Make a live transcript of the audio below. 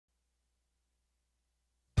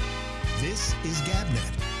This is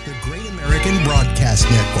GabNet, the Great American Broadcast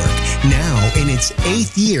Network, now in its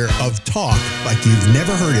 8th year of talk like you've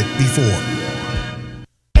never heard it before.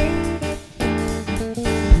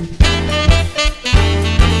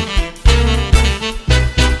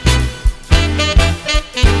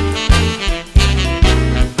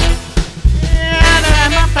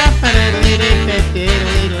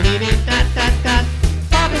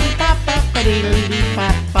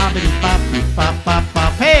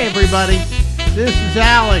 Hey everybody, this is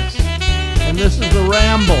Alex, and this is the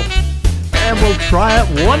Ramble, and we'll try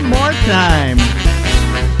it one more time.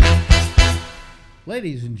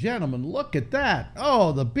 Ladies and gentlemen, look at that.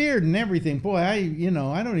 Oh, the beard and everything. Boy, I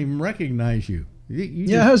don't even recognize you. It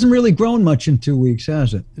hasn't really grown much in 2 weeks,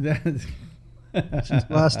 has it? Since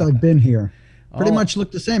last I've been here. Pretty much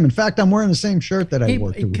look the same. In fact, I'm wearing the same shirt that I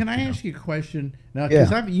wore 2 weeks Can I ago. ask you a question? Now,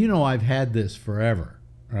 because I've had this forever,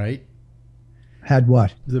 right? Had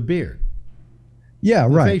what? The beard. Yeah,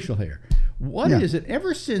 the right. Facial hair. What is it?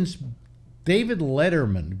 Ever since David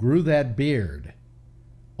Letterman grew that beard,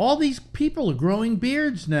 all these people are growing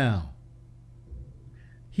beards now.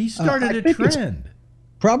 He started a trend.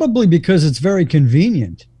 Probably because it's very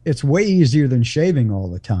convenient. It's way easier than shaving all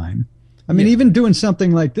the time. I mean, even doing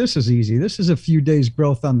something like this is easy. This is a few days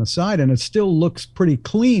growth on the side, and it still looks pretty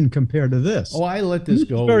clean compared to this. Oh, I let this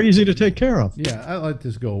go. It's very easy to take care of. Yeah, I let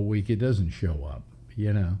this go a week. It doesn't show up,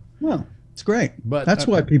 you know. Well, it's great. But that's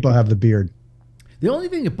why people have the beard. The only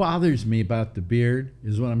thing that bothers me about the beard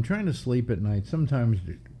is when I'm trying to sleep at night, sometimes,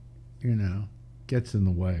 gets in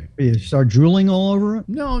the way. You start drooling all over it?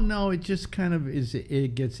 No, it just kind of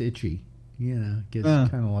it gets itchy. Gets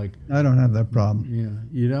kind of like... I don't have that problem. Yeah,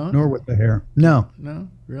 you don't? Nor with the hair. No. No?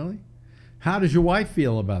 Really? How does your wife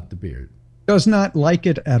feel about the beard? Does not like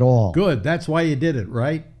it at all. Good. That's why you did it,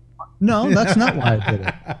 right? No, that's not why I did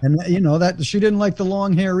it. And, that she didn't like the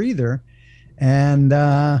long hair either. And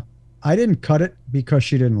I didn't cut it because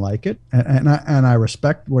she didn't like it. And I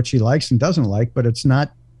respect what she likes and doesn't like, but it's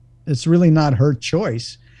really not her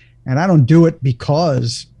choice. And I don't do it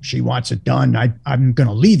because she wants it done. I'm going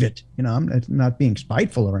to leave it. I'm not being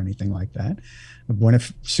spiteful or anything like that. When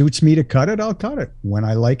it suits me to cut it, I'll cut it. When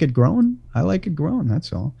I like it grown, I like it grown.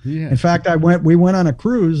 That's all. Yeah. In fact, we went on a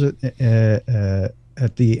cruise at the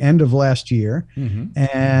end of last year,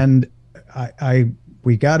 and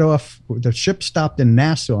we got off. The ship stopped in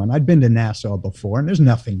Nassau, and I'd been to Nassau before, and there's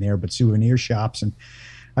nothing there but souvenir shops. And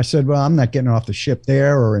I said, well, I'm not getting off the ship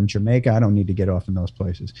there or in Jamaica. I don't need to get off in those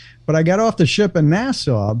places. But I got off the ship in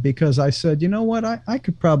Nassau because I said, you know what? I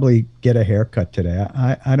could probably get a haircut today.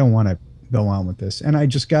 I don't want to go on with this. And I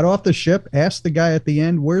just got off the ship, asked the guy at the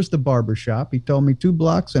end, where's the barber shop? He told me 2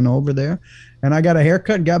 blocks and over there. And I got a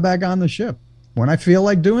haircut and got back on the ship. When I feel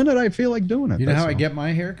like doing it, I feel like doing it. You know how I get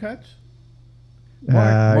my haircuts?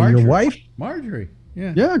 Your wife? Marjorie.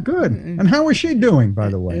 Yeah. Yeah, good. And how is she doing, by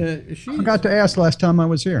the way? I forgot to ask last time I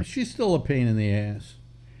was here. She's still a pain in the ass.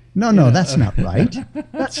 No, that's not right.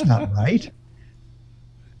 That's not right.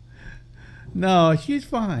 No, she's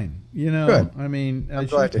fine. Good. I mean, she's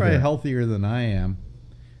probably healthier than I am.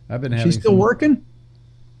 I've been having. She's still working?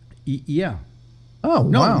 Yeah. Oh,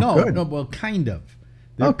 wow. No. Well, kind of.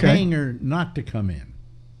 They're paying her not to come in.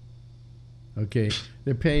 Okay,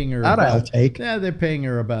 they're paying her. I'll take. Yeah, they're paying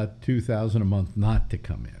her about $2,000 a month not to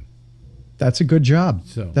come in. That's a good job.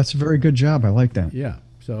 So that's a very good job. I like that. Yeah.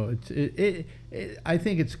 So I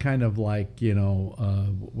think it's kind of like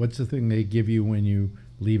what's the thing they give you when you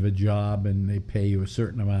leave a job and they pay you a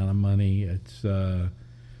certain amount of money? It's what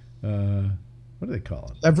do they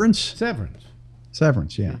call it? Severance.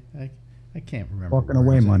 Severance. Yeah. I can't remember. Walking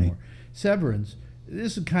away money. Anymore. Severance.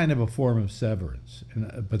 This is kind of a form of severance,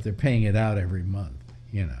 but they're paying it out every month,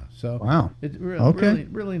 So wow, it's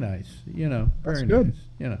really nice, very That's good.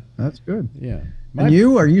 nice, That's good. Yeah. And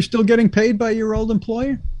are you still getting paid by your old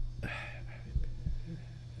employer?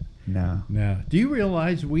 No. Do you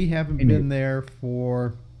realize we haven't been there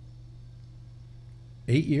for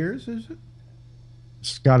 8 years? Is it?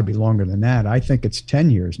 It's got to be longer than that. I think it's 10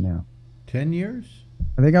 years now. 10 years?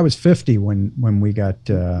 I think I was 50 when we got.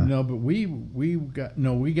 No, but we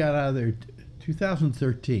got out of there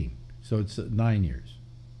 2013, so it's 9 years.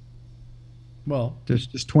 Well,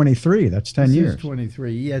 just 23. That's 10 years.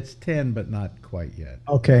 23. Yeah, it's 10, but not quite yet.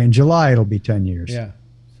 Okay, in July it'll be 10 years. Yeah.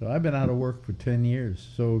 So I've been out of work for 10 years.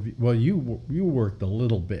 So you worked a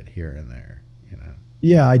little bit here and there,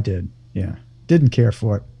 Yeah, I did. Yeah, didn't care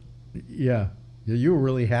for it. Yeah, you were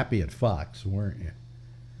really happy at Fox, weren't you?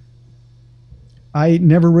 I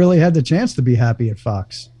never really had the chance to be happy at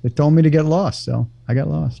Fox. They told me to get lost, so I got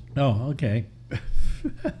lost. Oh, okay.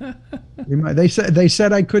 They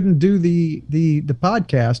said I couldn't do the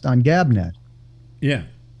podcast on Gabnet. Yeah.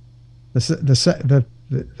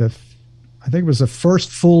 The I think it was the first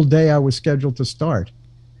full day I was scheduled to start.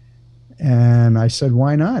 And I said,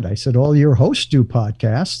 why not? I said, all your hosts do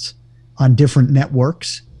podcasts on different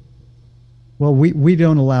networks. Well, we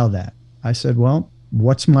don't allow that. I said, well,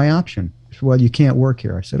 what's my option? Said, well, you can't work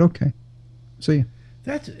here. I said, okay. See you.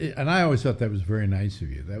 And I always thought that was very nice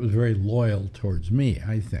of you. That was very loyal towards me,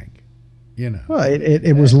 I think. You know. Well,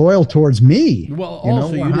 it was loyal towards me. Well,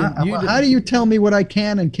 also, how do you tell me what I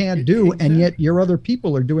can and can't do, and yet your other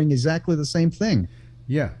people are doing exactly the same thing?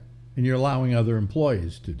 Yeah, and you're allowing other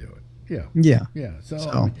employees to do it. Yeah.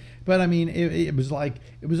 So. But I mean, it was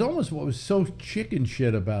almost what was so chicken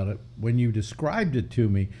shit about it when you described it to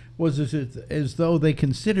me was as though they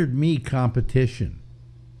considered me competition.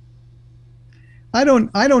 I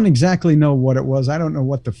don't exactly know what it was. I don't know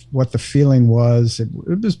what the feeling was. It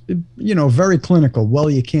was very clinical. Well,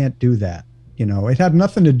 you can't do that. It had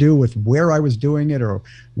nothing to do with where I was doing it or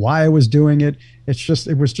why I was doing it.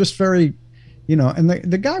 It was just very, and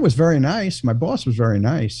the guy was very nice. My boss was very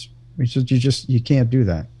nice. He said, you can't do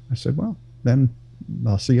that. I said, well, then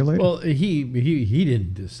I'll see you later. Well, he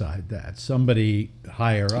didn't decide that. Somebody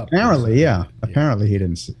higher up. Apparently, yeah. Apparently he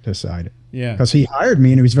didn't decide it. Yeah. Because he hired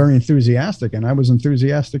me and he was very enthusiastic, and I was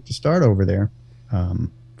enthusiastic to start over there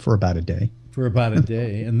for about a day.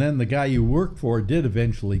 And then the guy you worked for did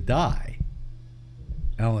eventually die.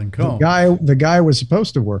 Alan Combs. The guy was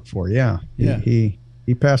supposed to work for, yeah.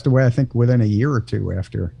 He passed away, I think, within a year or two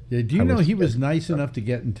after. Yeah, do you know he was nice enough to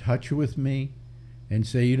get in touch with me and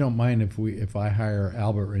say, you don't mind if I hire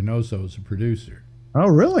Albert Reynoso as a producer? Oh,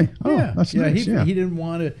 really? Oh, yeah, that's nice. He didn't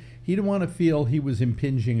want to feel he was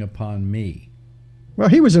impinging upon me. Well,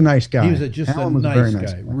 he was a nice guy. He was just a nice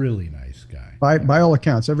guy, really nice guy. By all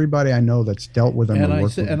accounts, everybody I know that's dealt with him.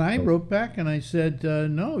 And I wrote back and I said,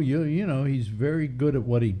 no, he's very good at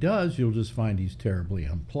what he does. You'll just find he's terribly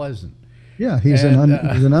unpleasant. Yeah, he's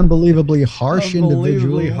an unbelievably harsh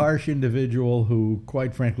individual who,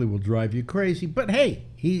 quite frankly, will drive you crazy. But hey,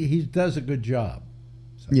 he does a good job.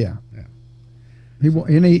 So, yeah.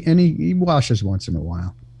 He washes once in a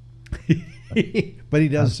while. But he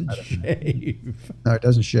doesn't shave. No, he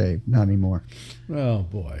doesn't shave. Not anymore. Oh,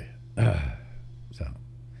 boy.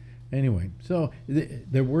 Anyway,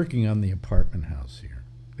 they're working on the apartment house here.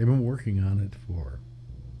 They've been working on it for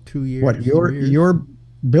 2 years. What, your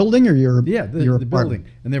building or your the building,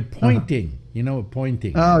 and they're pointing. You know what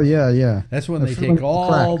pointing is? Yeah. That's when they take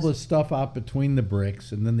all the stuff out between the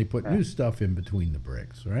bricks, and then they put new stuff in between the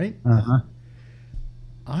bricks, right?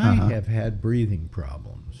 I have had breathing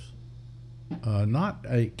problems.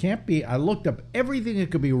 It can't be. I looked up everything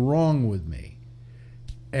that could be wrong with me,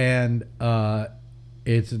 and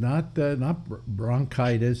it's not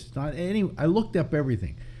bronchitis. Not any. I looked up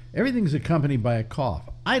everything. Everything's accompanied by a cough.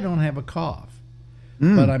 I don't have a cough.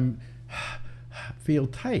 But feel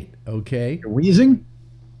tight, okay? You're wheezing?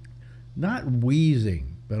 Not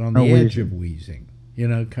wheezing, but on the edge of wheezing,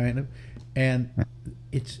 kind of. And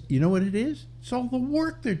it's, you know what it is? It's all the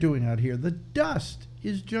work they're doing out here. The dust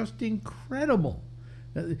is just incredible.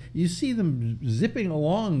 You see them zipping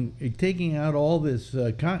along, taking out all this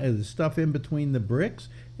stuff in between the bricks,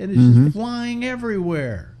 and it's just flying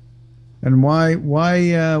everywhere. And why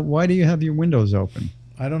do you have your windows open?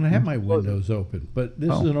 I don't have my windows open, but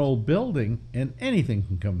this is an old building, and anything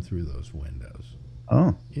can come through those windows.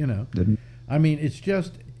 Oh. I mean, it's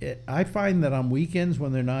just, I find that on weekends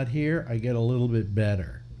when they're not here, I get a little bit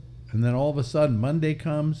better. And then all of a sudden, Monday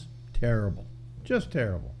comes, terrible. Just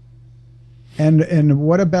terrible. And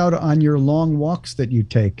what about on your long walks that you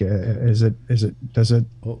take? Does it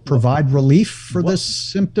provide relief for the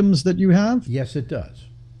symptoms that you have? Yes, it does.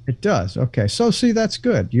 It does. Okay. So see, that's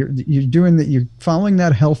good. You're doing that. You're following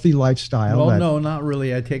that healthy lifestyle. Well, no, not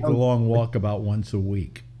really. I take the long walk about once a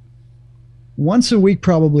week. Once a week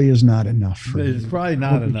probably is not enough. It's probably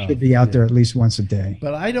not enough. You should be out there at least once a day.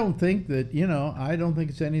 But I don't think that, I don't think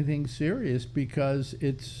it's anything serious because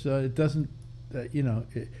it doesn't,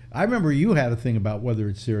 I remember you had a thing about whether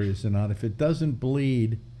it's serious or not. If it doesn't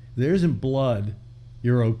bleed, there isn't blood,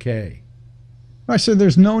 you're okay. I said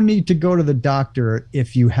there's no need to go to the doctor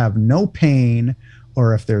if you have no pain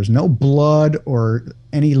or if there's no blood or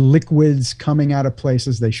any liquids coming out of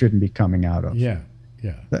places they shouldn't be coming out of. Yeah.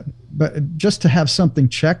 But just to have something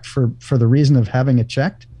checked for the reason of having it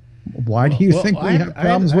checked, why do you think we have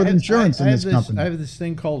problems with insurance in this company? I have this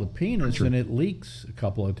thing called a penis, and it leaks a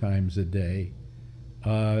couple of times a day.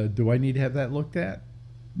 Do I need to have that looked at?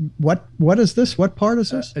 What is this? What part is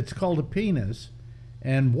this? It's called a penis.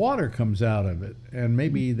 and water comes out of it, and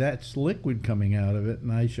maybe that's liquid coming out of it.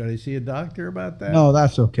 And should I see a doctor about that? No,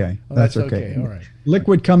 that's okay. Oh, that's okay. All right.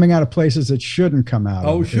 Liquid coming out of places it shouldn't come out of.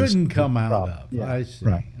 Oh, shouldn't come out of. Yeah, I see.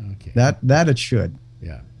 right. Okay. That it should.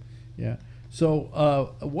 Yeah. Yeah.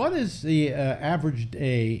 So, what is the average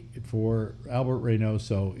day for Albert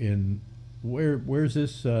Reynoso in where's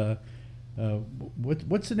this?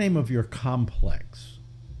 What's the name of your complex?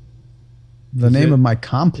 The name of my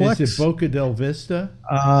complex? Is it Boca del Vista?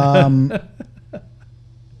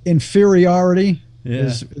 Inferiority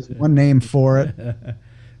is one name for it.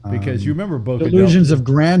 Because you remember Boca Delusions of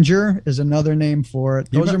Grandeur is another name for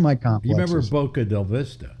it. Those are my complexes. You remember Boca del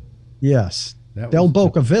Vista? Yes. Del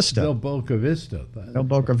Boca Vista. Del Boca Vista. Del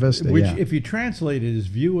Boca Vista, which, if you translate it, is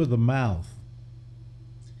view of the mouth.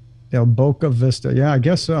 Del Boca Vista. Yeah, I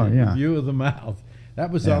guess so, yeah. View of the mouth. That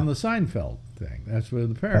was on the Seinfeld thing. That's where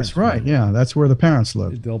the parents That's right, yeah. That's where the parents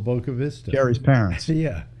lived. Del Boca Vista. Jerry's parents.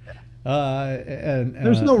 Yeah. And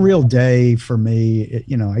there's no real day for me.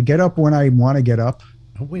 I get up when I want to get up.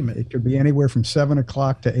 Oh, wait a minute. It could be anywhere from 7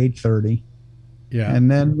 o'clock to 8:30. Yeah. And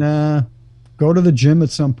then go to the gym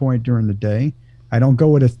at some point during the day. I don't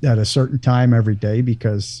go at a certain time every day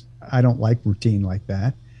because I don't like routine like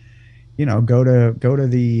that. Go to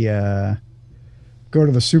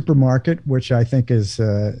the supermarket, which I think is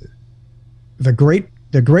the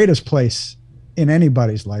greatest place in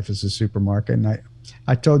anybody's life is a supermarket. And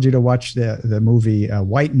I told you to watch the movie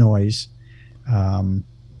White Noise.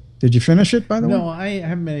 Did you finish it, by the way? No, I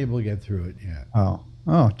haven't been able to get through it yet. Oh,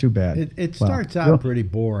 too bad. It starts out pretty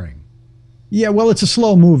boring. Yeah, well, it's a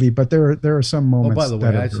slow movie, but there are some moments. Oh, by the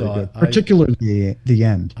way, I saw it. Particularly the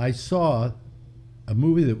end. I saw a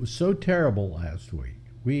movie that was so terrible last week.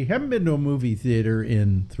 We haven't been to a movie theater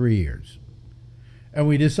in 3 years, and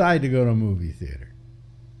we decided to go to a movie theater,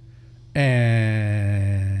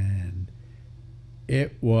 and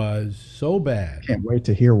it was so bad. Can't wait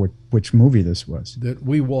to hear which movie this was. That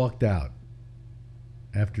we walked out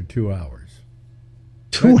after 2 hours.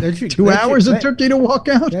 2 hours it took you to walk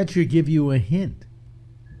out? That should give you a hint.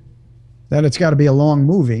 That it's got to be a long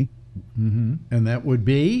movie. Mm-hmm. And that would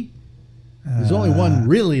be? There's only one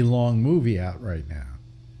really long movie out right now.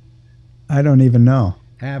 I don't even know.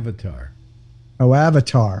 Avatar. Oh,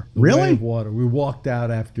 Avatar. Really? Way of Water. We walked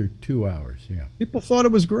out after 2 hours, yeah. People thought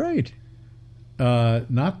it was great.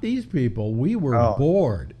 Not these people. We were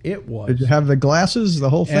bored. It was. Did you have the glasses, the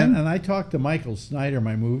whole thing? And I talked to Michael Snyder,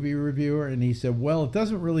 my movie reviewer, and he said, well, it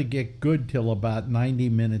doesn't really get good till about 90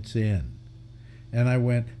 minutes in. And I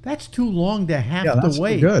went, that's too long to have to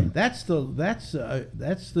wait. Good. That's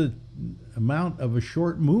the amount of a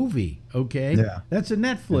short movie, okay? Yeah. That's a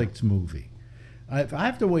Netflix movie. If I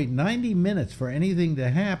have to wait 90 minutes for anything to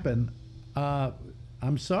happen,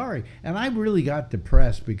 I'm sorry. And I really got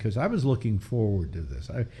depressed because I was looking forward to this.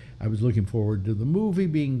 I was looking forward to the movie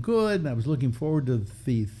being good, and I was looking forward to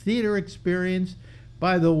the theater experience.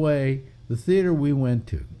 By the way, the theater we went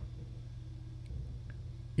to,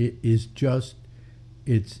 it is just,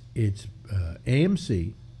 it's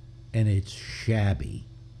AMC, and it's shabby.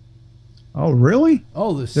 Oh, really?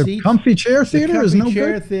 Oh, the seats. seats. Comfy chair theater is no good? The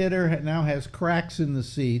comfy chair theater now has cracks in the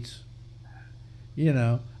seats.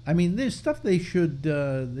 I mean, there's stuff they should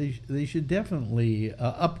definitely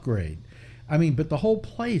upgrade. I mean, but the whole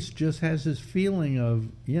place just has this feeling of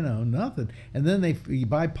nothing. And then you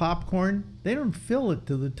buy popcorn, they don't fill it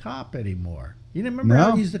to the top anymore. You remember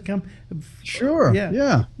how it used to come? Sure.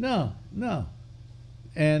 Yeah. No.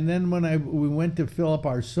 And then when we went to fill up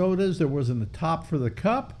our sodas, there wasn't a top for the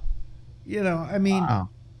cup. I mean,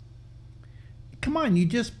 come on, you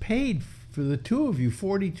just paid for the two of you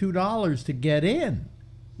 $42 to get in.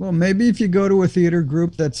 Well, maybe if you go to a theater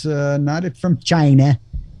group that's not from China,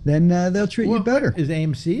 then they'll treat you better.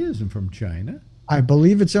 AMC isn't from China. I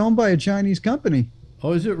believe it's owned by a Chinese company.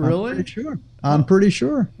 Oh, is it really? I'm pretty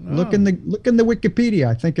sure. Oh. Look in the Wikipedia.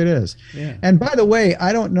 I think it is. Yeah. And by the way,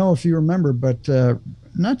 I don't know if you remember, but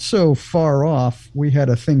not so far off, we had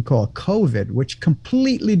a thing called COVID, which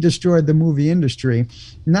completely destroyed the movie industry.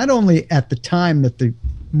 Not only at the time that the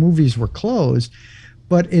movies were closed,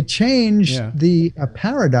 but it changed the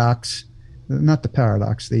paradox. Not the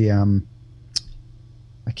paradox. The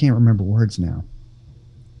I can't remember words now.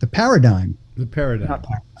 The paradigm. The paradigm.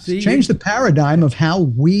 Changed the paradigm of how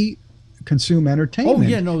we consume entertainment. Oh,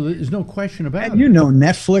 yeah, no, there's no question about it. And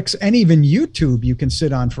Netflix and even YouTube you can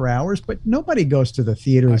sit on for hours, but nobody goes to the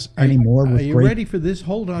theaters anymore. Are you ready for this?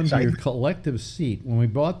 Hold on to your collective seat. When we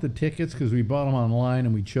bought the tickets, because we bought them online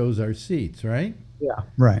and we chose our seats, right? Yeah.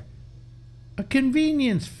 Right. A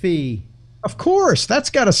convenience fee Of course, that's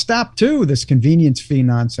got to stop too. This convenience fee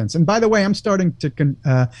nonsense. And by the way, I'm starting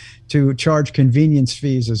to charge convenience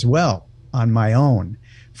fees as well on my own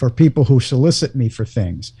for people who solicit me for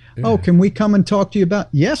things. Yeah. Oh, can we come and talk to you about?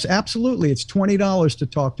 Yes, absolutely. It's $20 to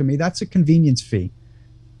talk to me. That's a convenience fee.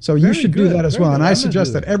 So you should do that as well. And I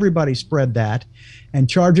suggest that everybody spread that and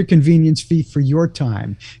charge a convenience fee for your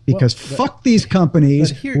time, because fuck these companies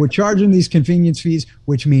who are charging these convenience fees,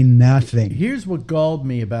 which mean nothing. Here's what galled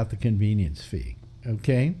me about the convenience fee,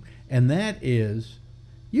 okay? And that is,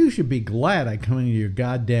 you should be glad I come into your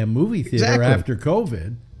goddamn movie theater after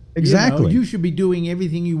COVID. Exactly. You should be doing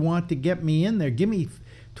everything you want to get me in there. Give me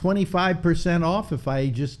 25% off if I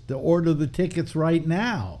just order the tickets right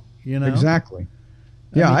now, Exactly.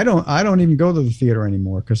 Yeah, I don't even go to the theater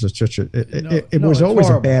anymore because it's such it was always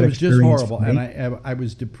horrible. A bad experience. It was just horrible, and I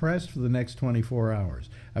was depressed for the next 24 hours.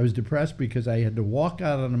 I was depressed because I had to walk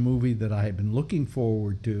out on a movie that I had been looking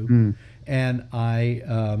forward to, and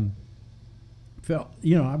I felt,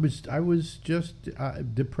 I was just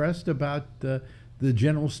depressed about the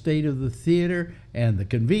general state of the theater and the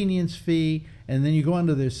convenience fee. And then you go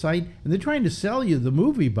onto their site, and they're trying to sell you the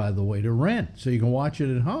movie, by the way, to rent so you can watch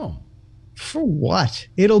it at home. For what?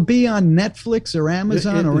 It'll be on Netflix or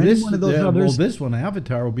Amazon or any one of those others. Well, this one,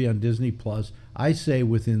 Avatar, will be on Disney Plus. I say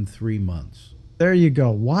within 3 months. There you go.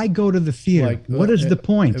 Why go to the theater? What is the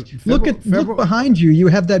point? Look behind you. You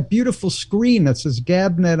have that beautiful screen that says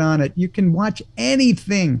Gabnet on it. You can watch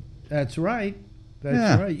anything. That's right.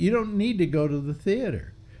 That's right. You don't need to go to the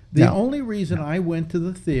theater. The only reason I went to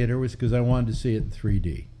the theater was because I wanted to see it in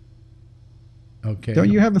 3D. Okay. Don't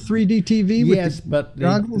you have a 3D TV? Yes, but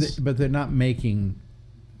they're not making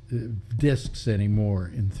discs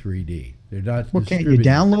anymore in 3D. They're not. Well, can't you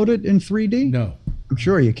download it in 3D? No. I'm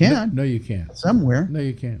sure you can. No, you can't. Somewhere. No,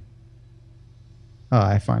 you can't. Oh,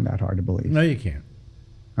 I find that hard to believe. No, you can't.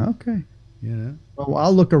 Okay. Well,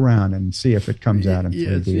 I'll look around and see if it comes out in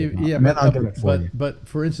 3D. But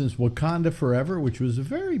for instance, Wakanda Forever, which was a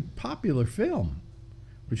very popular film,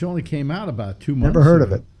 which only came out about 2 months ago. Never heard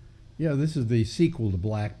of it. Yeah, this is the sequel to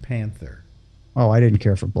Black Panther. Oh, I didn't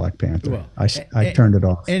care for Black Panther. Well, I turned it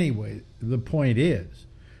off. Anyway, the point is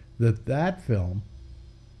that film,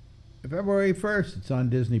 February 1st, it's on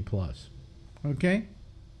Disney Plus. Okay?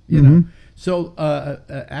 So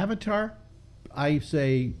Avatar, I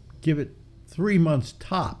say give it 3 months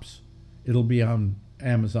tops. It'll be on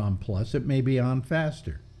Amazon Plus. It may be on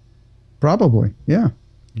faster. Probably, yeah.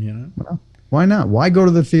 Well, why not? Why go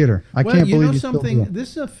to the theater? I can't believe something.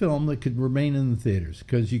 This is a film that could remain in the theaters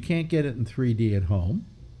because you can't get it in 3D at home.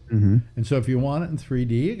 And so if you want it in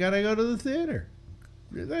 3D, you got to go to the theater.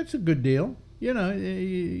 That's a good deal.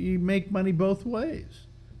 You make money both ways.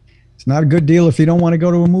 It's not a good deal if you don't want to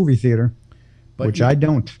go to a movie theater, which I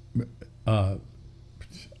don't.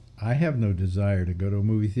 I have no desire to go to a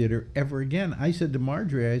movie theater ever again. I said to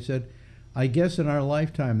Marjorie, I guess in our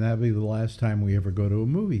lifetime, that'll be the last time we ever go to a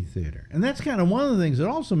movie theater. And that's kind of one of the things that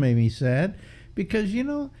also made me sad because,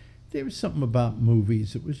 there was something about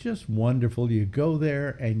movies. It was just wonderful. You go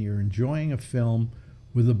there and you're enjoying a film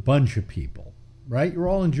with a bunch of people, right? You're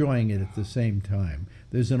all enjoying it at the same time.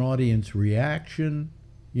 There's an audience reaction,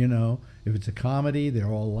 if it's a comedy, they're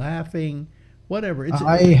all laughing. Whatever.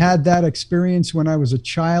 I had that experience when I was a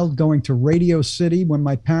child going to Radio City when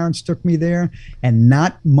my parents took me there, and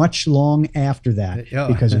not much long after that,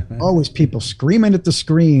 because always people screaming at the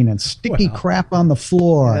screen and sticky crap on the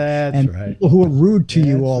floor and people who are rude to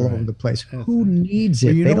you all over the place. Who needs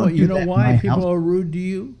it? You know why people are rude to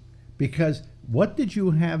you? Because what did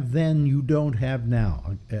you have then you don't have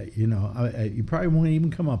now? You probably won't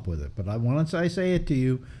even come up with it, but once I say it to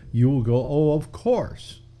you, you will go, oh, of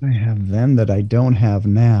course. I have then that I don't have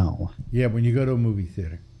now. Yeah, when you go to a movie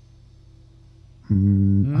theater.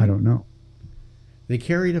 I don't know. They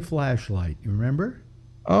carried a flashlight, you remember?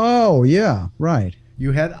 Oh, yeah, right.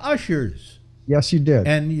 You had ushers. Yes, you did.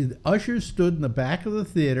 And ushers stood in the back of the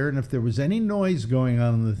theater, and if there was any noise going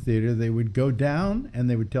on in the theater, they would go down and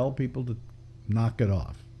they would tell people to knock it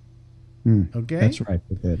off. Okay? That's right,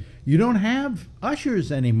 they did. You don't have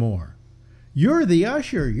ushers anymore. You're the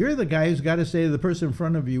usher. You're the guy who's got to say to the person in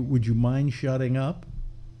front of you, would you mind shutting up?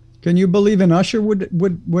 Can you believe an usher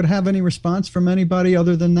would have any response from anybody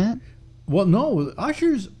other than that? Well, no.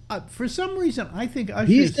 Ushers, for some reason, I think ushers...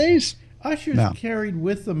 These days? Ushers carried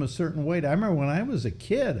with them a certain weight. I remember when I was a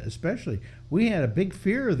kid, especially, we had a big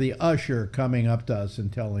fear of the usher coming up to us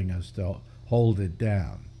and telling us to hold it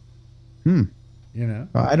down.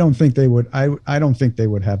 I don't think they would. I don't think they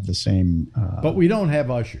would have the same... But we don't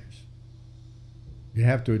have ushers. You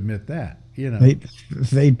have to admit that,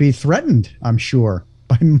 They'd be threatened, I'm sure,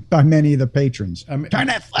 by many of the patrons. I mean, turn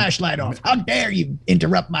that flashlight off. How dare you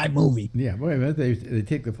interrupt my movie? Yeah, wait a minute. They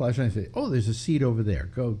take the flashlight and say, "Oh, there's a seat over there.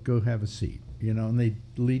 Go have a seat." You know, and they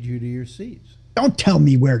lead you to your seats. Don't tell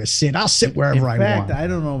me where to sit. I'll sit wherever I want. In fact, I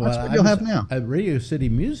don't know. That's what you'll have now. At Radio City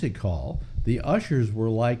Music Hall, the ushers were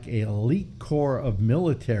like an elite corps of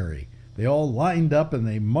military. They all lined up and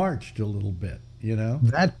they marched a little bit. You know,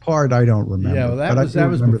 that part I don't remember. Yeah, well, that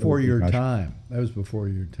was before your time. That was before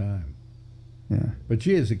your time. Yeah. But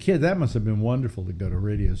gee, as a kid, that must have been wonderful to go to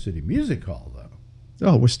Radio City Music Hall, though.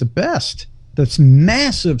 Oh, it was the best. This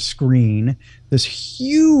massive screen, this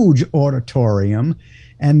huge auditorium,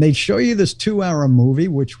 and they'd show you this 2-hour movie,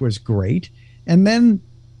 which was great. And then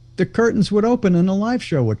the curtains would open and a live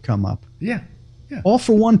show would come up. Yeah. Yeah. All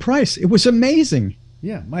for one price. It was amazing.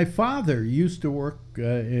 Yeah. My father used to work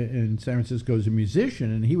in San Francisco as a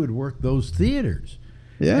musician, and he would work those theaters.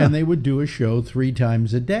 Yeah. And they would do a show 3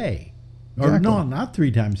 times a day. Or Exactly. no, not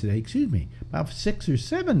 3 times a day, excuse me, about 6 or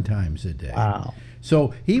 7 times a day. Wow.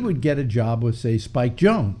 So he would get a job with, say, Spike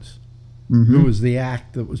Jones, who was the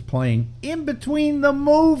act that was playing in between the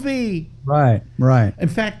movie. Right, right. In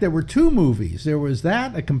fact, there were 2 movies. There was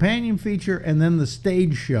that, a companion feature, and then the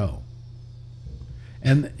stage show.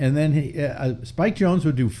 And then Spike Jones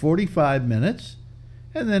would do 45 minutes,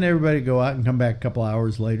 and then everybody would go out and come back a couple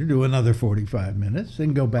hours later, do another 45 minutes,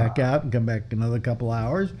 then go back out and come back another couple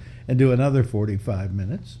hours and do another 45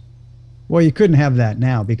 minutes. Well, you couldn't have that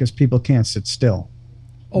now because people can't sit still.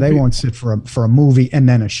 Oh, they won't sit for a movie and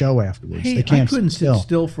then a show afterwards. Hey, they can't I couldn't sit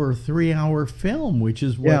still for a 3-hour film, which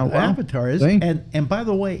is what Avatar is. See? And by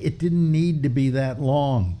the way, it didn't need to be that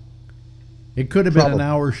long. It could have been an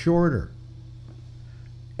hour shorter.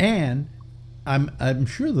 And I'm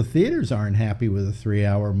sure the theaters aren't happy with a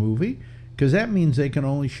 3-hour movie because that means they can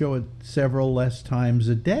only show it several less times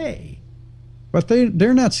a day. But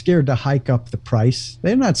they're not scared to hike up the price.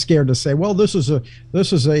 They're not scared to say, well, this is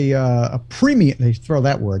a premium. They throw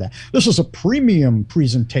that word out. This is a premium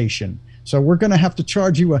presentation, so we're going to have to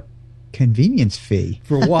charge you a convenience fee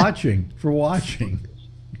for watching.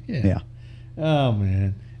 Yeah. Yeah. Oh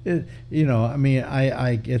man. I mean,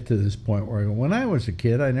 I get to this point where when I was a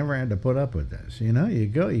kid, I never had to put up with this. You know, you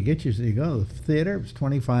go to the theater. It's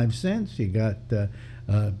 25 cents. You got a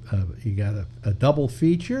double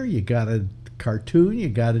feature. You got a cartoon. You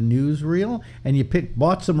got a newsreel, and you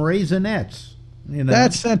bought some Raisinets. You know,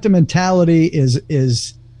 that sentimentality is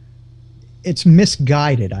it's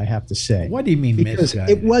misguided. I have to say. What do you mean because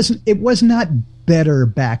misguided? It was not better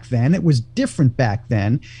back then. It was different back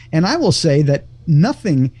then, and I will say that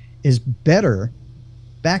nothing is better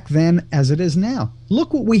back then as it is now.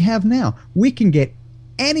 Look what we have now. We can get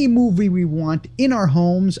any movie we want in our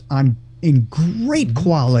homes in great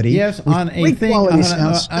quality. Yes, on a thing. Quality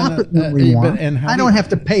sound. Stop it when we want. I don't have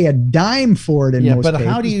to pay a dime for it in most cases. But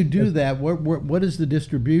how do you do that? What is the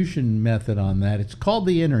distribution method on that? It's called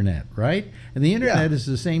the internet, right? And the internet is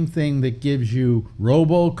the same thing that gives you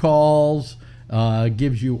robocalls,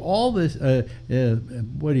 gives you all this,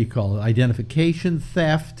 what do you call it, identification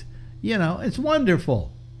theft. You know, it's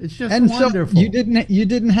wonderful. It's just wonderful. So you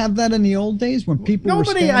didn't have that in the old days when people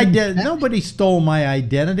nobody stole my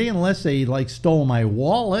identity unless they stole my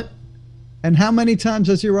wallet. And how many times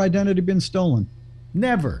has your identity been stolen?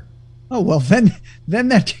 Never. Oh, well, then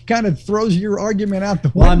that kind of throws your argument out the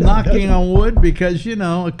window. Well, I'm knocking on wood because,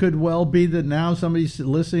 it could well be that now somebody's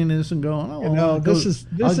listening to this and going, oh, this is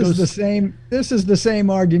the same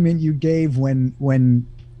argument you gave when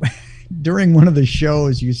during one of the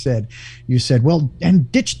shows you said, well,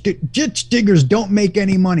 and ditch diggers don't make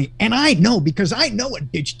any money. And I know because I know a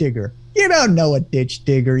ditch digger. You don't know a ditch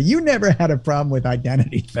digger. You never had a problem with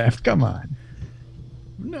identity theft. Come on.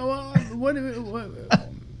 No,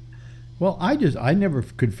 well, I never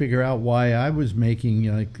could figure out why I was making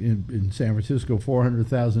in San Francisco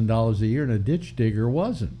 $400,000 a year and a ditch digger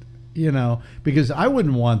wasn't. Because I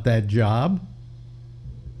wouldn't want that job.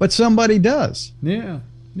 But somebody does. Yeah.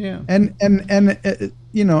 Yeah. And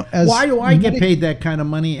as why do I get paid that kind of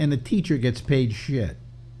money and a teacher gets paid shit?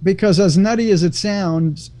 Because as nutty as it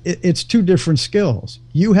sounds, it's 2 different skills.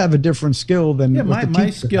 You have a different skill than my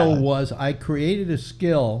skill was I created a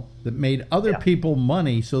skill that made other people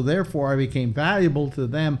money, so therefore I became valuable to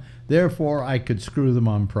them. Therefore, I could screw them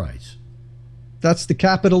on price. That's the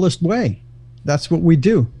capitalist way. That's what we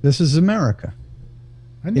do. This is America.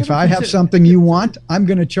 If I have something you want, I'm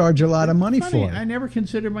going to charge a lot of money for it. I never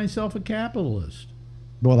considered myself a capitalist.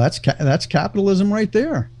 Well, that's capitalism right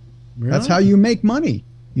there. Really? That's how you make money.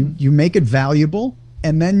 You make it valuable,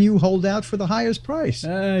 and then you hold out for the highest price.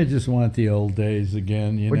 I just want the old days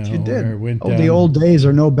again, you What know. you did. where I went The down- old days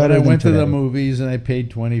are no better But I than went to the today. movies and I paid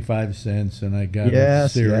 25 cents and I got a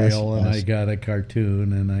Yes, cereal yes, and I yes. got a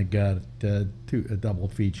cartoon and I got a double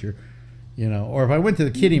feature, you know. Or if I went to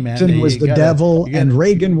the kiddie matinee, Nixon was you the got a- devil, you got- and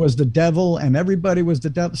Reagan was the devil, and everybody was the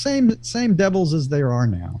devil. Same devils as there are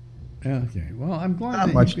now. Okay, well, I'm glad Not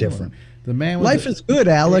that much you feel different. it. The man with Life the- is good,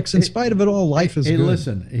 Alex. In spite of it all, life is Hey, good.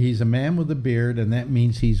 listen, he's a man with a beard, and that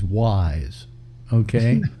means he's wise.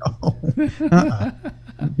 Okay.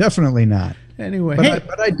 Definitely not. Anyway, But, hey,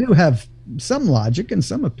 but I do have some logic and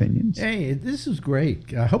some opinions. hey, this is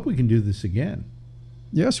great. I hope we can do this again.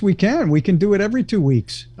 Yes, we can. We can do it every 2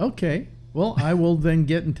 weeks. Okay. Well, I will then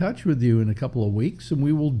get in touch with you in a couple of weeks, and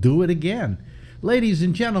we will do it again. Ladies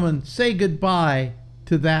and gentlemen, say goodbye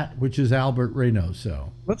to that which is Albert Reynoso.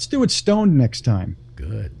 Let's do it stoned next time.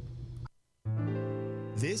 Good.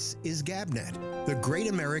 This is GabNet, the Great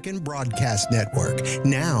American Broadcast Network,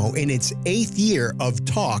 now in its 8th year of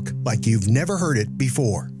talk like you've never heard it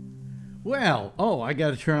before. Well, I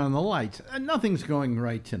got to turn on the lights. Nothing's going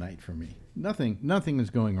right tonight for me. Nothing is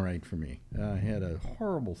going right for me. I had a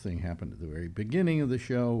horrible thing happen at the very beginning of the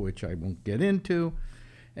show, which I won't get into.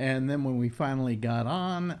 And then when we finally got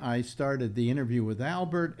on, I started the interview with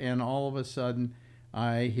Albert, and all of a sudden,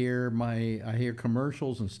 I hear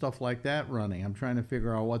commercials and stuff like that running. I'm trying to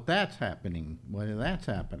figure out why that's happening.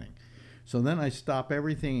 So then I stop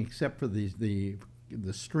everything except for the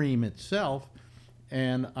stream itself,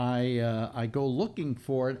 and I go looking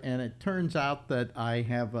for it, and it turns out that I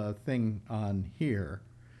have a thing on here.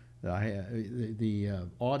 The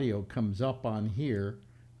audio comes up on here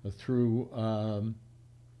through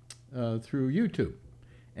YouTube.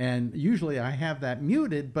 And usually I have that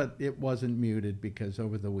muted, but it wasn't muted because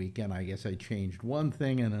over the weekend, I guess I changed one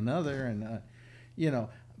thing and another. And,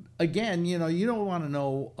 again, you don't want to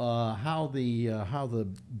know how the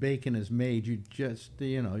bacon is made. You just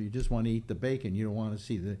want to eat the bacon. You don't want to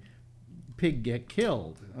see the pig get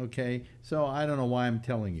killed. Okay. So I don't know why I'm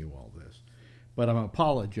telling you all this, but I'm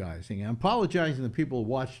apologizing. I'm apologizing to people who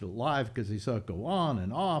watched it live because they saw it go on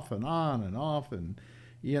and off and on and off. And,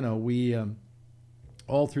 we,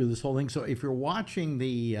 all through this whole thing. So if you're watching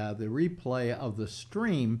the replay of the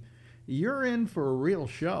stream, you're in for a real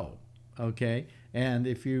show, okay? And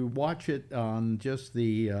if you watch it on just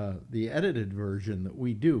the edited version that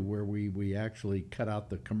we do, where we actually cut out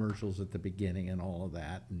the commercials at the beginning and all of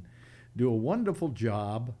that, and do a wonderful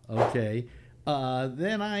job, okay?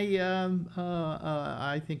 Then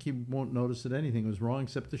I think you won't notice that anything was wrong,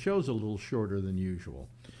 except the show's a little shorter than usual.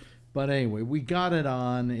 But anyway, we got it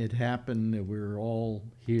on. It happened. We're all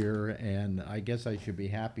here, and I guess I should be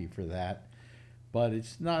happy for that. But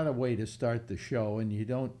it's not a way to start the show, and you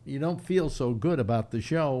don't feel so good about the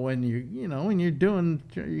show when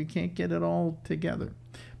you can't get it all together.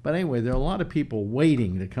 But anyway, there are a lot of people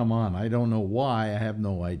waiting to come on. I don't know why. I have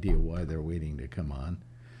no idea why they're waiting to come on.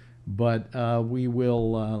 But we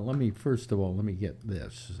will. Let me get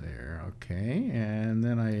this there, okay? And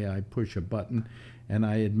then I push a button. And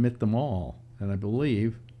I admit them all. And I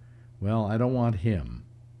believe, well, I don't want him.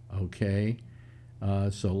 Okay.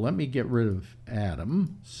 So let me get rid of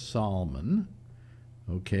Adam Solomon.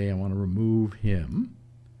 Okay. I want to remove him.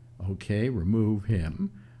 Okay. Remove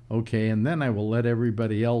him. Okay. And then I will let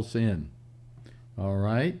everybody else in. All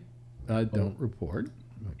right. Don't report.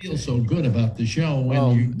 Okay. Feel so good about the show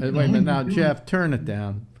when wait a minute. Now, Jeff, turn it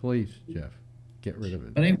down. Please, Jeff. Get rid of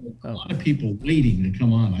it. But anyway, a lot of people waiting to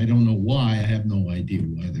come on. I don't know why. I have no idea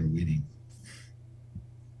why they're waiting.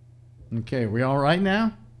 Okay, we all right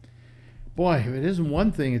now? Boy, if it isn't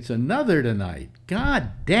one thing, it's another tonight. God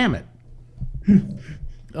damn it.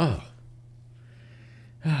 Oh.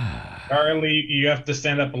 Charlie, you have to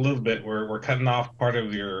stand up a little bit. We're cutting off part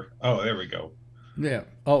of your... Oh, there we go. Yeah.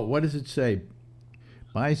 Oh, what does it say?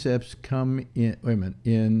 Biceps come in... Wait a minute.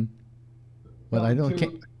 In... But I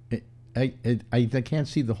don't... I can't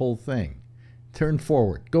see the whole thing. Turn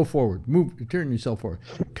forward. Go forward. Move. Turn yourself forward.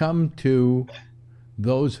 Come to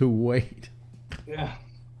those who wait. Yeah.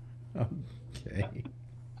 Okay.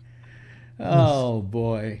 Oh,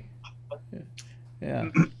 boy. Yeah.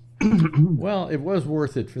 Well, it was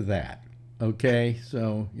worth it for that. Okay.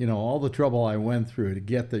 So, all the trouble I went through to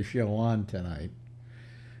get the show on tonight.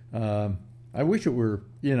 I wish it were,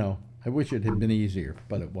 I wish it had been easier,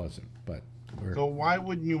 but it wasn't. But so why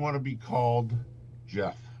wouldn't you want to be called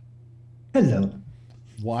Jeff? Hello.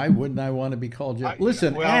 Why wouldn't I want to be called Jeff?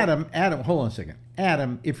 Listen, well, Adam, hold on a second.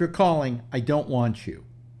 Adam, if you're calling, I don't want you.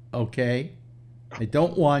 Okay? I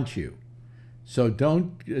don't want you. So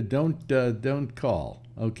don't call.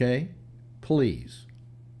 Okay? Please.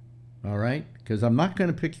 All right? Because I'm not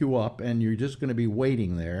going to pick you up, and you're just going to be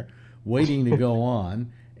waiting there, waiting to go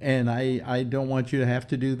on, and I don't want you to have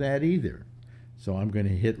to do that either. So I'm going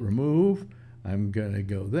to hit remove. I'm going to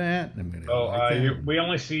go that. I'm going to go like that. We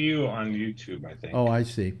only see you on YouTube, I think. Oh, I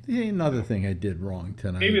see. Another thing I did wrong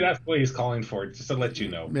tonight. Maybe that's what he's calling for, just to let you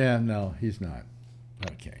know. Yeah, no, he's not.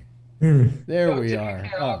 Okay. There we Jack are.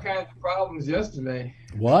 had all kinds of problems yesterday.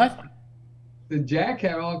 What? The Jack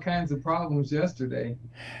had all kinds of problems yesterday.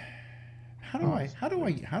 How do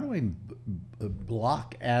I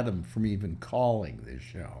block Adam from even calling this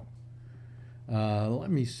show? Let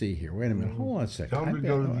me see here. Wait a minute. Hold on a second. Tell him to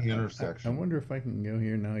go to the intersection. I wonder if I can go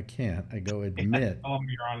here. No, I can't. I go admit.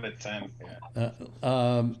 You're on the 10. Yeah.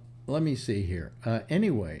 Let me see here.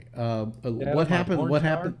 Anyway, what happened? What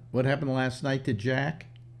happened? What happened last night to Jack?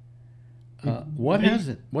 What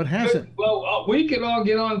hasn't? What hasn't? Well, we could all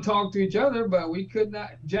get on and talk to each other, but we could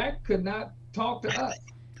not. Jack could not talk to us.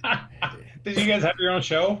 Did you guys have your own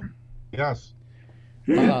show? Yes.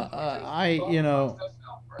 I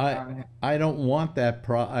don't want that.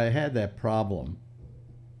 I had that problem,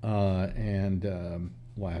 and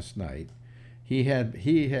last night he had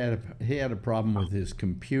a problem with his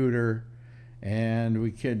computer, and we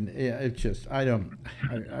couldn't. It's just I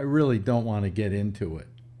really don't want to get into it.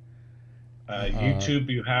 YouTube,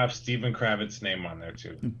 you have Stephen Kravitz's name on there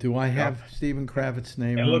too. Do I have Stephen Kravitz's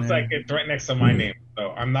name? It looks like it's right next to my name,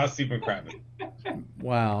 so I'm not Stephen Kravitz.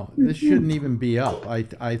 Wow, this shouldn't even be up.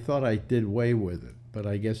 I thought I did away with it, but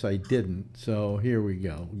I guess I didn't. So here we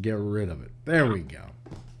go. Get rid of it. There we go.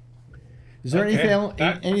 Is there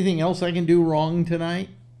anything else I can do wrong tonight?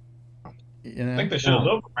 You know? I think the show's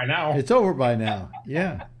over by now. It's over by now.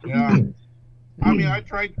 Yeah. Yeah. I mean, I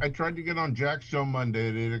tried to get on Jack's show Monday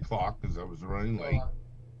at 8 o'clock because I was running late.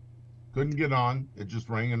 Couldn't get on. It just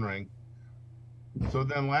rang and rang. So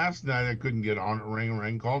then last night I couldn't get on. It rang and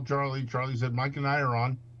rang. Called Charlie. Charlie said, Mike and I are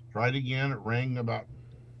on. Tried again. It rang about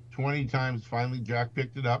 20 times. Finally, Jack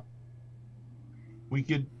picked it up. We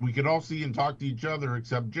could all see and talk to each other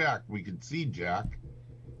except Jack. We could see Jack,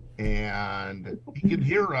 and he could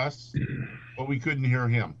hear us, but we couldn't hear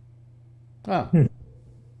him. Oh.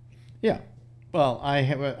 Yeah. Well,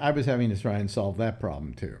 I was having to try and solve that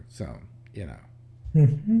problem too. So, you know,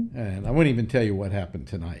 and I wouldn't even tell you what happened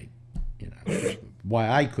tonight, you know, why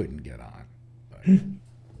I couldn't get on. But,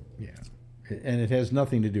 yeah. And it has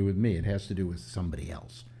nothing to do with me. It has to do with somebody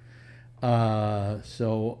else. It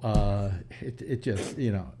just,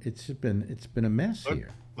 you know, it's been a mess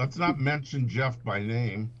here. Let's not mention Jeff by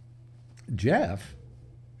name. Jeff?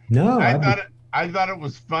 No. I thought it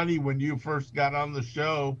was funny when you first got on the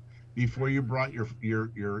show. Before you brought your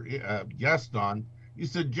guest on, you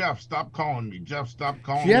said, Jeff, stop calling me. Jeff, stop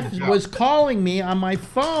calling me. Jeff was calling me on my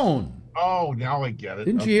phone. Oh, now I get it.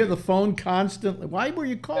 Didn't you hear the phone constantly? Why were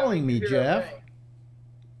you calling me, Jeff?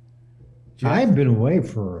 I've been away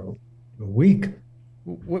for a week.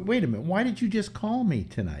 Wait a minute. Why did you just call me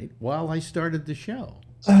tonight while I started the show?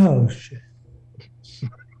 Oh, shit.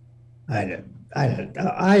 I didn't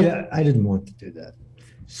want to do that.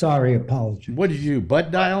 Sorry, apologies. What did you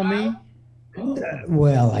butt dial me?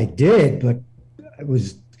 Well, I did, but I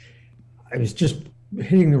was just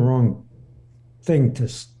hitting the wrong thing to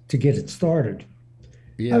get it started.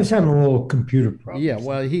 Yeah. I was having a little computer problem. Yeah,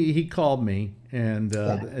 well, he called me, and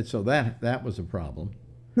so that was a problem.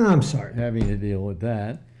 No, I'm sorry. Having to deal with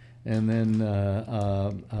that, and then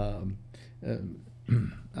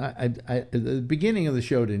the beginning of the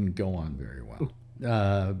show didn't go on very well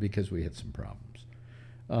because we had some problems.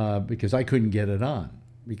 Because I couldn't get it on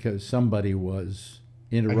because somebody was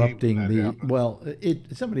interrupting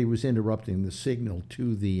somebody was interrupting the signal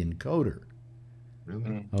to the encoder.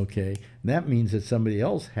 Really? Okay, and that means that somebody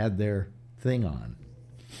else had their thing on.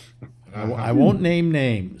 I won't name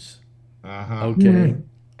names. Okay.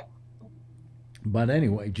 But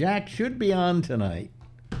anyway, Jack should be on tonight,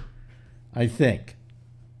 I think.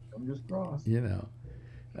 Fingers crossed. You know,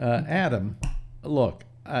 Adam, look,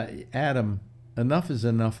 Adam. Enough is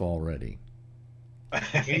enough already.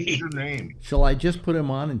 Change your name. Shall I just put him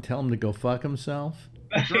on and tell him to go fuck himself?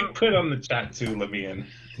 He put on the chat too, let me in.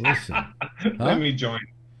 Listen. Let me join.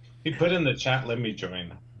 He put in the chat, let me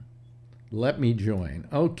join. Let me join.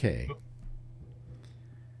 Okay.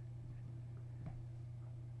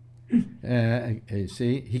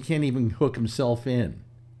 See, he can't even hook himself in.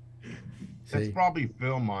 That's probably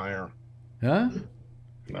Phil Meyer. Huh?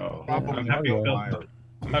 No. Probably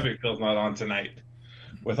I'm happy Phil's not on tonight.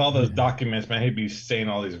 With all those documents, man, he'd be saying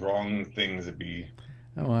all these wrong things. It'd be.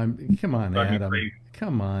 Oh, come on, Adam.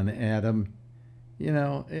 Come on, Adam. You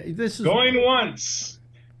know, this is going once,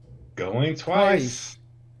 going twice.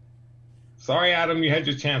 Sorry, Adam, you had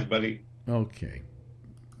your chance, buddy. Okay.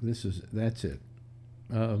 That's it.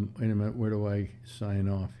 Wait a minute. Where do I sign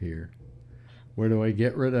off here? Where do I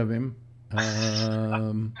get rid of him?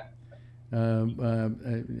 Let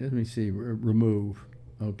me see. Remove.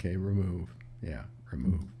 Okay, remove. Yeah,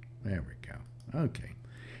 remove. There we go. Okay.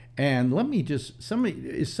 And let me just,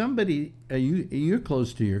 you're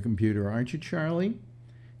close to your computer, aren't you, Charlie?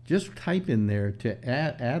 Just type in there to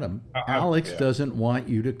Adam, Alex doesn't want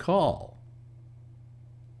you to call.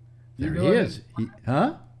 There he is.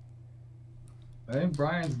 Huh? I think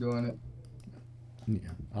Brian's doing it. Yeah,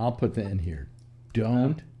 I'll put that in here.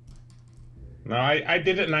 Don't. No, I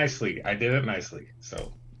did it nicely. I did it nicely.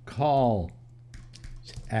 So call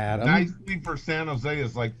Adam. Nicely for San Jose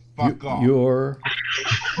is like fuck off. You're.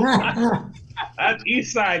 That's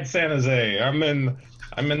East Side San Jose. I'm in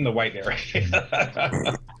the white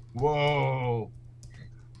area. Whoa.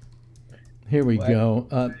 Here we go.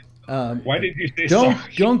 Why did you say sorry?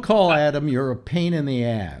 Don't call Adam. You're a pain in the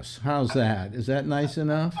ass. How's that? Is that nice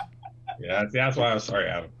enough? Yeah, that's why I was sorry,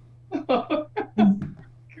 Adam.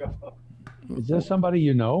 Is this somebody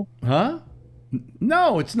you know? Huh?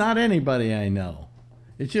 No, it's not anybody I know.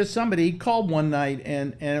 It's just somebody. He called one night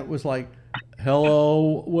and it was like,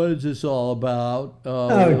 hello, what is this all about?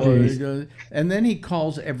 And then he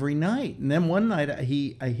calls every night. And then one night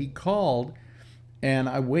he called and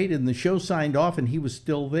I waited and the show signed off and he was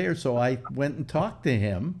still there. So I went and talked to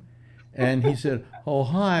him and he said, oh,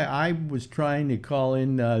 hi, I was trying to call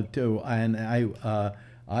in and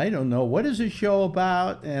I don't know, what is this show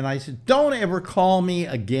about? And I said, don't ever call me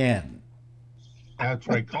again. That's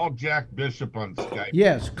right. Call Jack Bishop on Skype.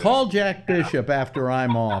 Yes, call Jack Bishop after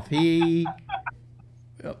I'm off. He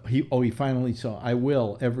finally saw. I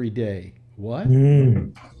will every day. What? He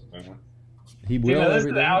will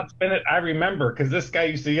every day. Alex Bennett, I remember because this guy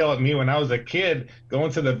used to yell at me when I was a kid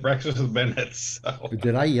going to the Breakfast with Bennett. So.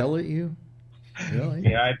 Did I yell at you? Really?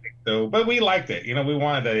 Yeah, I think so. But we liked it. You know, we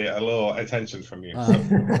wanted a little attention from you. So.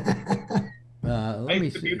 Let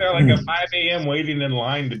me see. Be there like at 5 a.m. waiting in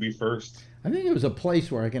line to be first. I think it was a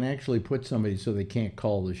place where I can actually put somebody so they can't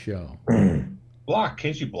call the show. Block?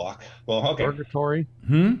 Can't you block? Well, okay. Purgatory.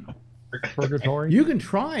 Purgatory. You can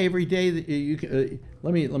try every day. That you can.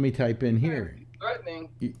 Let me type in here. Threatening.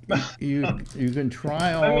 You can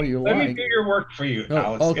try all you like. Let me do your work for you,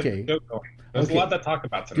 Alex. Okay. There's a lot to talk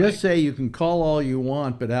about tonight. Just say you can call all you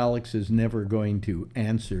want, but Alex is never going to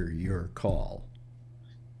answer your call.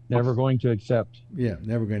 Never going to accept. Yeah,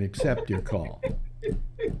 never going to accept your call.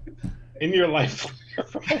 In your life.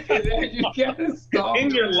 You can't stop.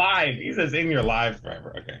 In your life. He says in your life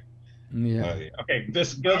forever. Okay. Yeah. Okay,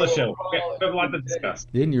 just go to the show. We have a lot to discuss.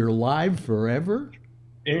 In your life forever?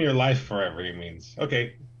 In your life forever, he means.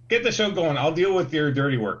 Okay, get the show going. I'll deal with your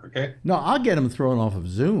dirty work, okay? No, I'll get him thrown off of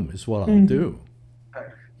Zoom is what I'll do.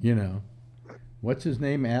 You know. What's his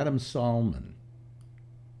name? Adam Solomon.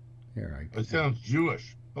 Here I go. It sounds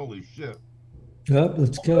Jewish. Holy shit. Yep,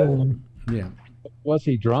 let's go. Yeah. Was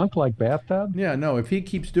he drunk like bathtub? Yeah, no, if he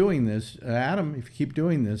keeps doing this, Adam, if you keep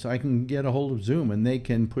doing this, I can get a hold of Zoom and they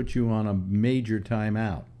can put you on a major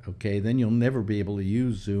timeout, okay? Then you'll never be able to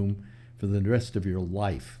use Zoom for the rest of your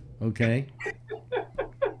life, okay?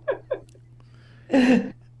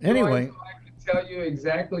 Anyway. So I can tell you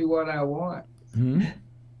exactly what I want.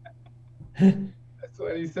 That's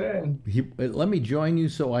what he said. Let me join you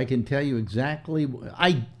so I can tell you exactly.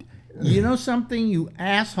 You know something, you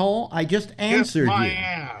asshole? I just answered my you.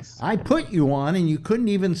 Ass. I put you on and you couldn't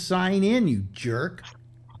even sign in, you jerk.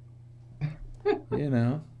 You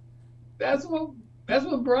know. That's what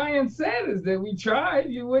Brian said, is that we tried,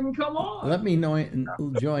 you wouldn't come on. Let me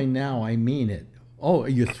join now, I mean it. Oh, are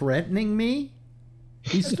you threatening me?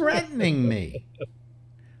 He's threatening me.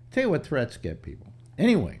 Tell you what threats get people.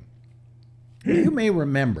 Anyway, you may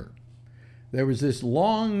remember there was this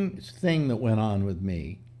long thing that went on with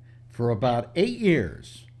me for about 8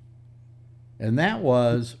 years, and that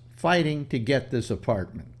was fighting to get this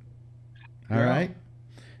apartment. All right?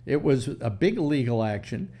 It was a big legal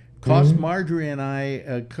action. Cost Marjorie and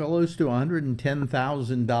I close to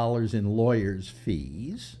 $110,000 in lawyers'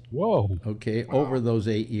 fees. Whoa. Okay, over those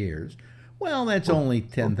 8 years. Well, that's only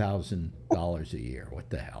 $10,000 a year. What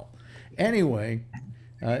the hell? Anyway,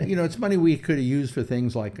 you know, it's money we could have used for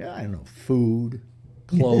things like, I don't know, food,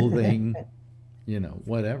 clothing, you know,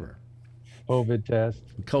 whatever.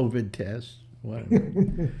 COVID tests,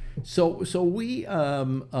 whatever. So we've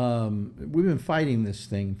been fighting this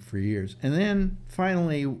thing for years, and then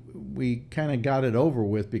finally we kind of got it over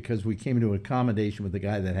with because we came to an accommodation with the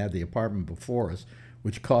guy that had the apartment before us,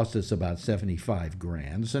 which cost us about 75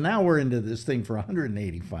 grand. So now we're into this thing for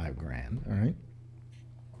 185 grand. All right.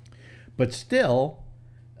 But still,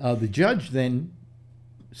 the judge then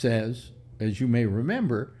says, as you may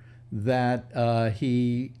remember, that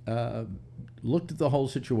he looked at the whole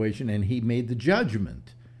situation and he made the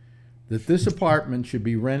judgment that this apartment should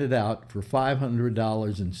be rented out for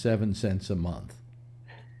 $500.07 a month.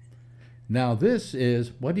 Now this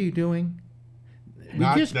is, what are you doing?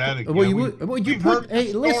 Not that again.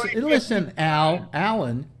 Hey, listen,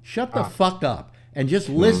 Alan, shut the fuck up and just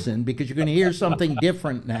listen, because you're going to hear something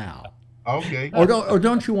different now. Okay. Or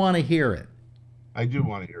don't you want to hear it? I do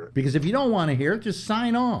want to hear it. Because if you don't want to hear it, just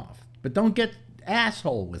sign off. But don't get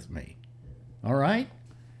asshole with me. All right?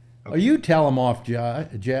 Okay. Oh, you tell him off, Josh.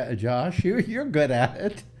 You're good at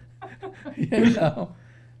it. You know.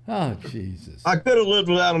 Oh, Jesus. I could have lived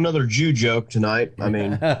without another Jew joke tonight. I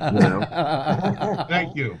mean, you know.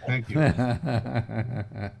 Thank you.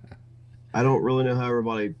 I don't really know how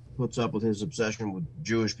everybody puts up with his obsession with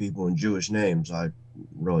Jewish people and Jewish names. I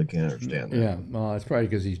really can't understand that. Yeah, well, it's probably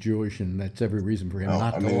because he's Jewish, and that's every reason for him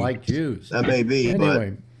not to like Jews. That may be,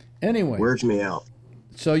 anyway, wears me out.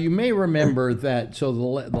 So you may remember that. So the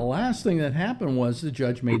last thing that happened was the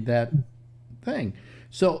judge made that thing.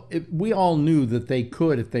 So we all knew that they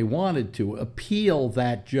could, if they wanted to, appeal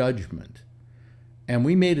that judgment. And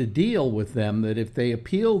we made a deal with them that if they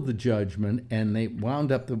appealed the judgment and they wound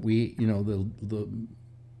up that the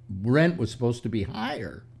rent was supposed to be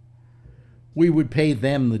higher, we would pay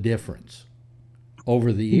them the difference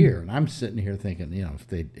over the year. And I'm sitting here thinking,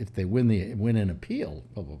 if they win an appeal,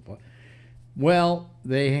 blah, blah, blah. Well,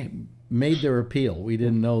 they made their appeal. We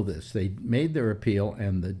didn't know this. They made their appeal,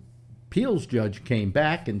 and the appeals judge came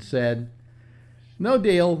back and said, no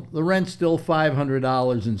deal, the rent's still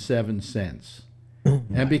 $500.07.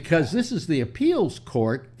 And because this is the appeals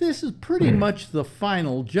court, this is pretty much the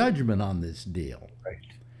final judgment on this deal. Right.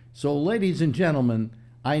 So, ladies and gentlemen,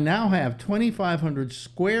 I now have 2,500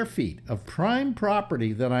 square feet of prime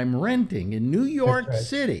property that I'm renting in New York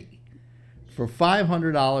City for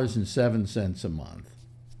 $500.07 a month.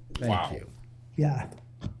 Thank you. Yeah.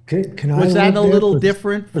 Can was that a little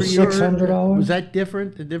different for your $600? Was that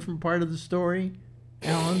different? A different part of the story,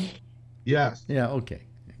 Alan? Yes. Yeah. Okay.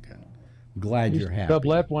 I'm glad you're happy.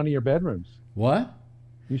 Sublet one of your bedrooms. What?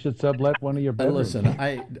 You should sublet one of your bedrooms. Listen,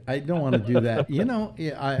 I don't want to do that.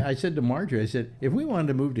 I said to Marjorie, I said, if we wanted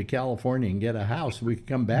to move to California and get a house, we could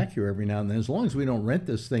come back here every now and then. As long as we don't rent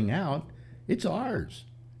this thing out, it's ours.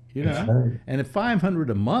 And at $500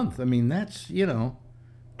 a month, I mean, that's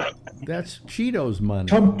that's Cheetos money.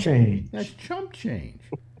 Chump change. That's chump change.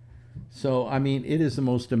 So, I mean, it is the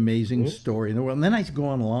most amazing story in the world. And then I go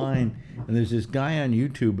online, and there's this guy on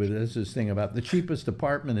YouTube who does this thing about the cheapest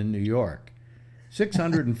apartment in New York,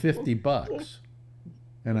 $650.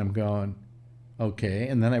 And I'm going, okay.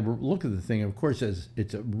 And then I look at the thing, and of course,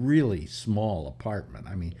 it's a really small apartment.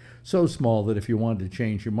 I mean, so small that if you wanted to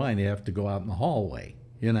change your mind, you have to go out in the hallway,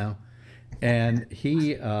 And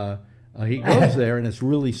he goes there, and it's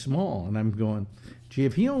really small. And I'm going, gee,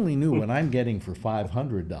 if he only knew what I'm getting for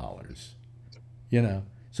 $500,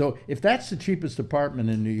 So if that's the cheapest apartment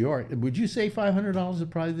in New York, would you say $500 is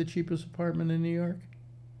probably the cheapest apartment in New York?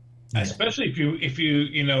 Especially if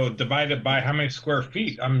you divide it by how many square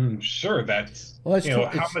feet. I'm sure that's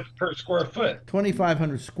how much per square foot.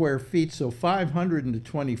 2,500 square feet. So 500 into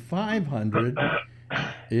 2,500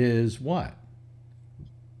 is what?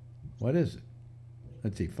 What is it?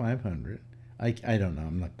 Let's see, 500. I don't know.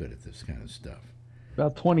 I'm not good at this kind of stuff.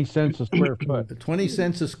 About 20 cents a square foot. 20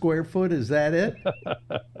 cents a square foot, is that it?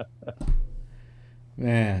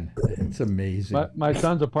 Man, it's amazing. My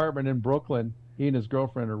son's apartment in Brooklyn, he and his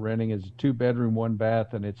girlfriend are renting, is a 2-bedroom,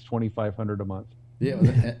 1-bath, and it's $2,500 a month. Yeah,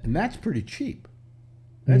 and that's pretty cheap.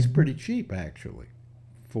 That's pretty cheap, actually,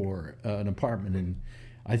 for an apartment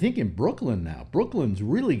I think in Brooklyn now. Brooklyn's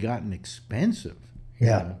really gotten expensive.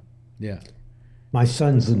 Yeah. Yeah. My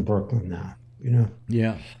son's in Brooklyn now,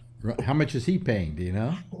 Yeah. How much is he paying? Do you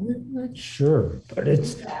know? I'm not sure, but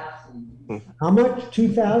it's how much?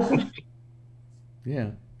 2,000?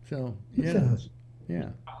 Yeah. So 2,000. Yeah.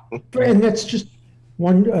 And that's just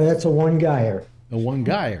one. That's a one-guyer. A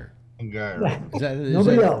one-guyer. One-guyer.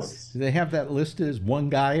 Nobody else. Do they have that listed as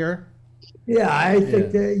one-guyer? Yeah, I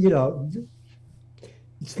think that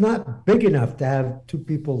it's not big enough to have two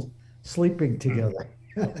people sleeping together.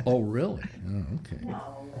 Oh, really? Oh, okay.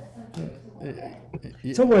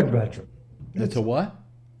 It's a one-bedroom. It's a what?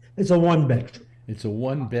 It's a one-bedroom. It's a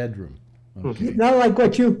one-bedroom. Okay. Not like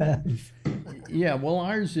what you have. Yeah, well,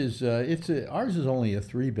 ours is ours is only a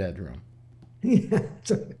 3-bedroom. Yeah.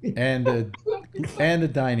 and a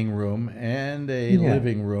dining room and a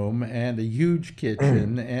living room and a huge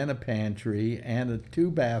kitchen and a pantry and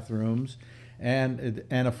 2 bathrooms and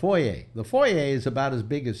a foyer. The foyer is about as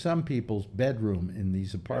big as some people's bedroom in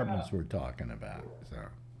these apartments we're talking about. So,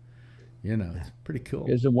 you know, it's pretty cool.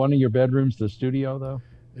 Isn't one of your bedrooms the studio though?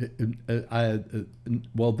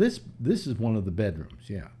 Well, this is one of the bedrooms.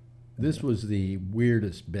 Yeah, this was the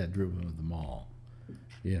weirdest bedroom of them all.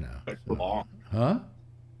 You know, like long, huh?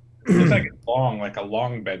 It's like long, like a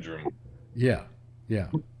long bedroom. Yeah, yeah.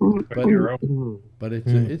 But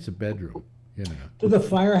it's a bedroom. You know. Do the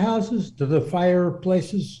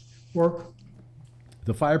fireplaces work?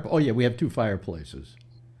 Oh yeah, we have 2 fireplaces.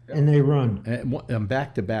 And they run. And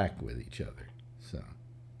back to back with each other. So,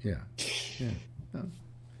 yeah. You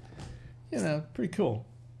know, pretty cool.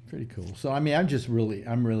 Pretty cool. So, I mean, I'm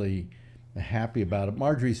really happy about it.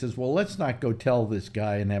 Marjorie says, well, let's not go tell this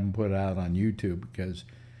guy and have him put it out on YouTube because,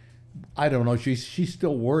 I don't know, she's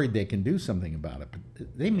still worried they can do something about it. But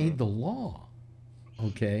they made the law,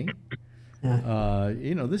 okay?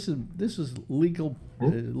 You know, this is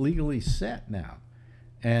legally set now.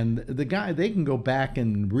 And the guy, they can go back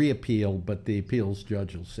and reappeal, but the appeals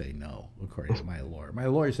judge will say no, according to my lawyer. My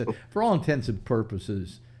lawyer said, for all intents and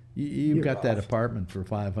purposes, you've got that apartment for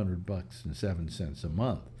 $500.07 a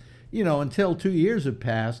month. You know, until 2 years have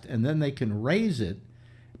passed, and then they can raise it.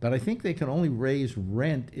 But I think they can only raise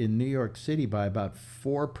rent in New York City by about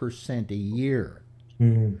 4% a year.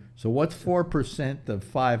 Mm-hmm. So what's 4% of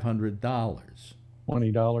 $500?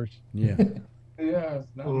 $20. Yeah. Yeah, it's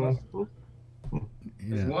not much.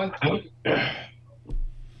 It's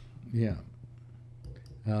Yeah.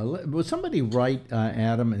 Will somebody write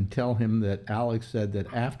Adam and tell him that Alex said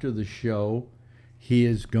that after the show, he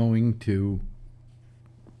is going to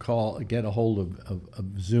get a hold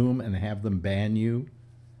of Zoom and have them ban you?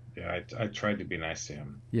 Yeah, I tried to be nice to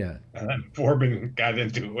him. Yeah. And then Forbin got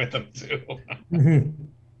into it with him too.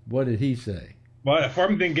 What did he say? Well,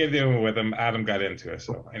 Forbin didn't get into it with him. Adam got into it.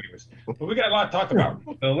 So, anyways, but we got a lot to talk about.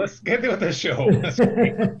 So let's get into the show.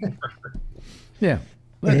 Yeah.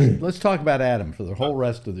 Let's talk about Adam for the whole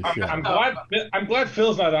rest of the show. I'm glad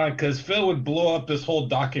Phil's not on because Phil would blow up this whole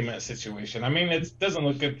document situation. I mean, it doesn't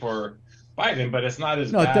look good for Biden, but it's not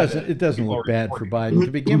as bad. No, it doesn't. It doesn't look bad for Biden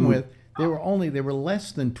to begin with. There were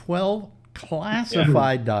less than 12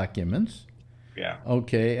 classified documents. Yeah.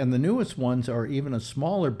 Okay, and the newest ones are even a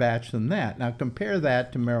smaller batch than that. Now compare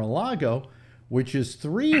that to Mar-a-Lago, which is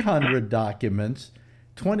 300 documents,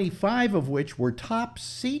 25 of which were top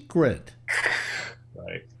secret.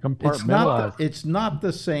 Right. It's not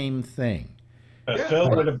the same thing. If Phil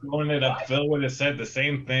would have blown it up, Phil would have said the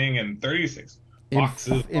same thing in 36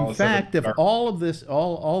 boxes. In fact, if all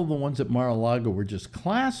the ones at Mar-a-Lago were just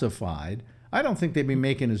classified, I don't think they'd be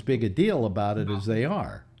making as big a deal about it as they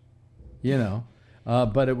are. You know,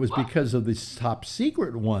 but it was because of these top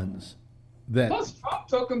secret ones that. Plus, Trump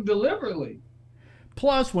took them deliberately.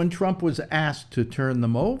 Plus, when Trump was asked to turn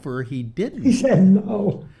them over, he didn't. He said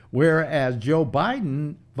no. Whereas Joe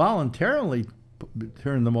Biden voluntarily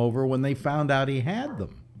turned them over when they found out he had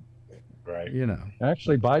them. Right. You know.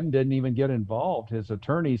 Actually, Biden didn't even get involved. His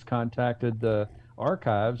attorneys contacted the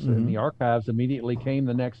archives, and the archives immediately came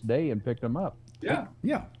the next day and picked them up. Yeah.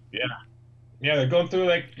 Yeah. Yeah. Yeah, they're going through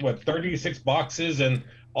 36 boxes and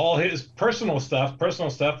all his personal stuff,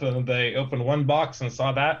 and they opened one box and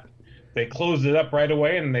saw that. They closed it up right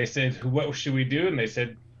away and they said, what should we do? And they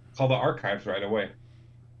said, call the archives right away.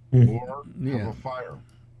 Or have a fire.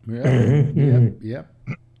 Yeah. Yep.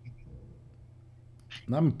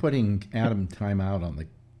 I'm putting Adam timeout on the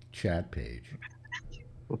chat page.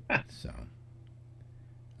 So,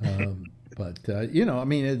 you know, I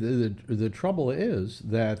mean, the trouble is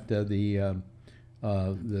that those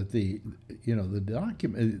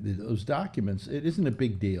documents, it isn't a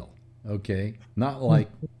big deal, okay? Not like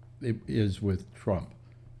it is with Trump,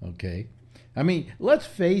 okay? I mean, let's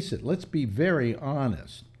face it. Let's be very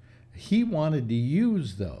honest. He wanted to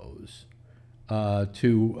use those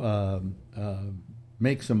to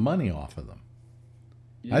make some money off of them.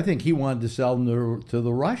 Yeah. I think he wanted to sell them to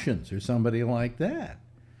the Russians or somebody like that.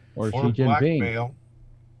 Or Xi Jinping.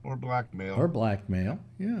 Blackmail. Or blackmail,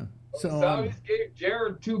 yeah. So Saudis gave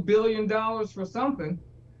Jared $2 billion for something.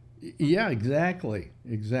 Yeah, exactly.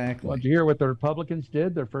 Well, did you hear what the Republicans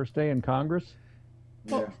did their first day in Congress?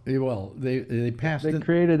 Yeah. Well, they passed. They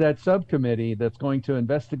created that subcommittee that's going to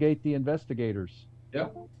investigate the investigators.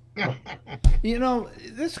 Yep. You know,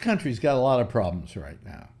 this country's got a lot of problems right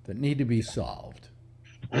now that need to be solved.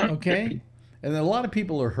 Okay, and a lot of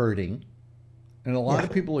people are hurting, and a lot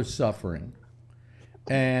of people are suffering.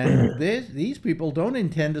 And these people don't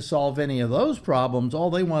intend to solve any of those problems. All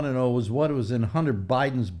they want to know is what was in Hunter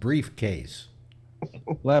Biden's briefcase.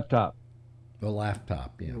 Laptop. The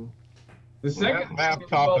laptop, yeah. The second That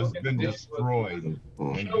laptop has been destroyed and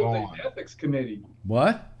killed gone. the ethics committee.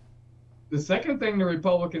 What? The second thing the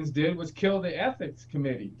Republicans did was kill the ethics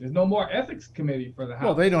committee. There's no more ethics committee for the House.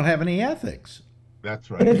 Well, they don't have any ethics. That's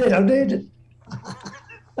right. They don't need it.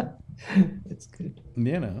 That's good.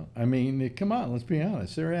 You know, I mean, come on, let's be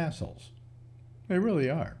honest. They're assholes. They really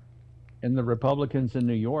are. And the Republicans in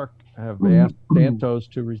New York have asked Santos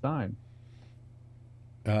to resign.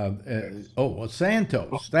 Well,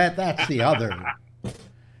 Santos. That's the other.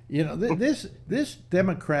 You know, this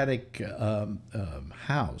Democratic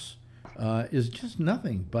House is just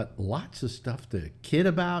nothing but lots of stuff to kid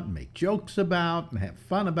about and make jokes about and have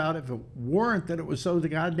fun about. If it weren't that it was so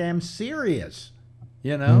goddamn serious,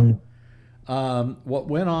 you know. What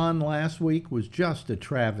went on last week was just a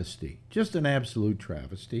travesty, just an absolute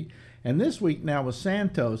travesty. And this week now with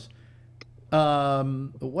Santos,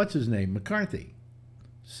 what's his name, McCarthy,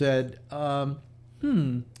 said, well,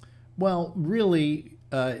 really,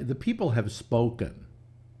 the people have spoken,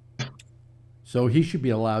 so he should be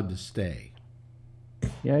allowed to stay.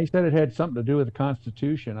 Yeah, he said it had something to do with the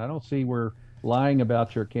Constitution. I don't see where lying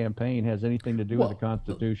about your campaign has anything to do with the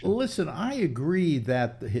Constitution. Listen, I agree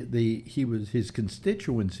that his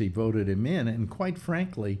constituency voted him in, and quite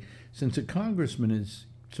frankly, since a congressman is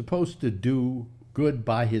supposed to do good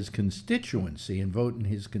by his constituency and vote in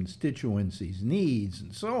his constituency's needs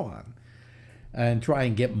and so on, and try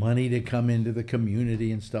and get money to come into the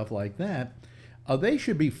community and stuff like that, they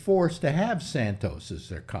should be forced to have Santos as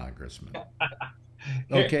their congressman.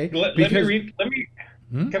 Okay,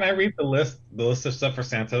 Can I read the list of stuff for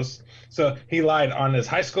Santos? So he lied on his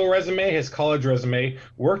high school resume, his college resume,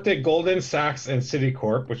 worked at Goldman Sachs and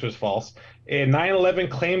Citicorp, which was false. In 9/11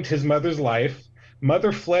 claimed his mother's life.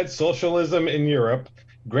 Mother fled socialism in Europe.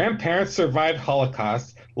 Grandparents survived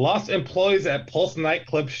Holocaust. Lost employees at Pulse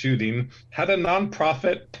nightclub shooting. Had a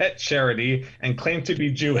nonprofit pet charity and claimed to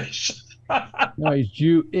be Jewish. No, he's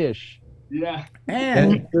Jewish. Yeah.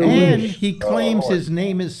 And he claims his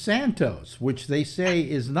name is Santos, which they say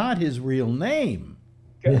is not his real name.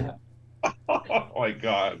 Yeah. Oh my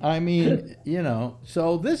God. I mean, you know,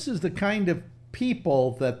 so this is the kind of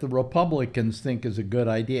people that the Republicans think is a good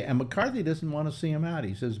idea. And McCarthy doesn't want to see him out.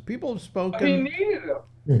 He says, people have spoken. He needed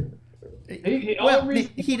him.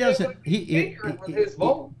 He doesn't. With his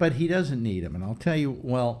vote. But he doesn't need him. And I'll tell you,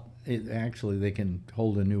 well, actually, they can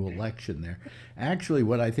hold a new election there. Actually,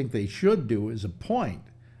 what I think they should do is appoint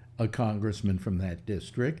a congressman from that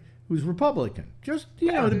district who's Republican. Just,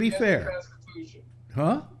 you know, to be fair.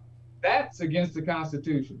 Huh? That's against the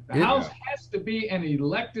Constitution. The House has to be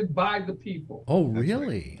elected by the people. Oh,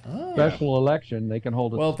 really? Oh. Special election, they can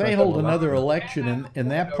hold it. Well, if they hold another election in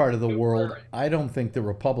that part of the world, I don't think the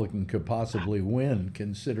Republican could possibly win,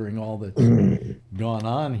 considering all that's gone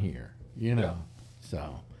on here, you know.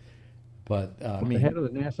 So, but I mean, the head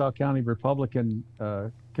of the Nassau County Republican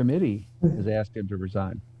Committee has asked him to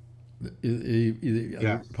resign.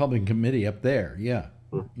 The Republican committee up there,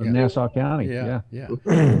 Nassau County, yeah.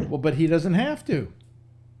 Well, but he doesn't have to.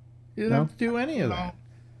 He doesn't have to do any of that.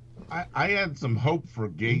 I had some hope for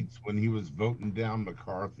Gates when he was voting down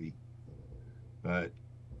McCarthy, but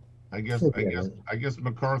I guess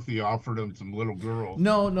McCarthy offered him some little girls.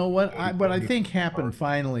 No. What I think happened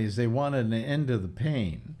finally is they wanted an end to the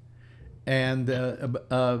pain, and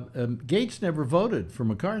Gates never voted for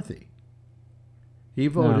McCarthy. He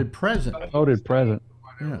voted present. Voted present.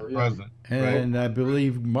 Yeah. Present. And I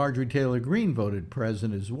believe Marjorie Taylor Greene voted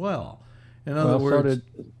present as well. In other words,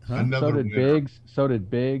 so did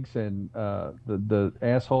Biggs, and the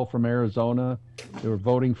asshole from Arizona. They were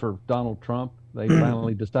voting for Donald Trump. They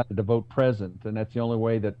finally decided to vote present, and that's the only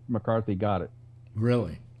way that McCarthy got it.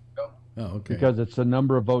 Really? Oh, okay. Because it's the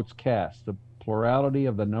number of votes cast, the plurality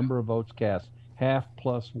of the number of votes cast, half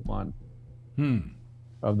plus one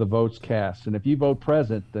of the votes cast. And if you vote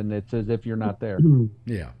present, then it's as if you're not there.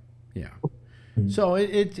 Yeah. So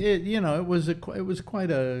it's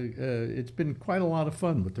been quite a lot of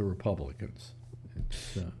fun with the Republicans.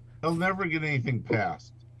 They'll never get anything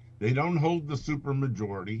passed. They don't hold the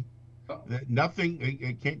supermajority. Nothing.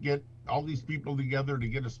 They can't get all these people together to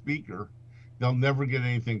get a speaker. They'll never get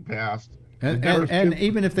anything passed. And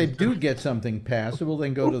even if they do get something passed, it will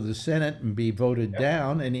then go to the Senate and be voted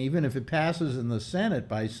down. And even if it passes in the Senate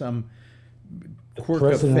by some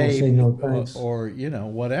quirk of fate or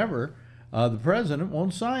whatever, the president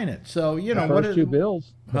won't sign it. So the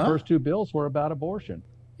first two bills were about abortion.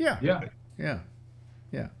 Yeah.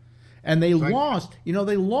 And they lost.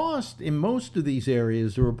 They lost in most of these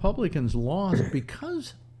areas. The Republicans lost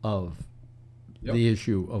because of the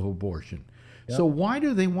issue of abortion. So why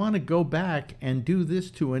do they want to go back and do this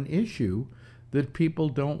to an issue that people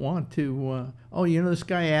don't want to. Oh, you know, this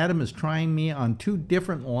guy Adam is trying me on 2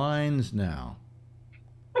 different lines now.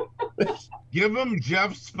 Give him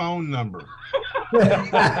Jeff's phone number. Give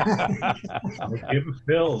him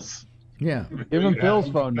Phil's. Yeah. Give him Phil's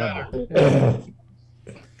phone number.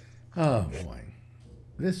 Oh boy,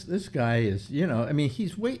 this guy is, you know, I mean,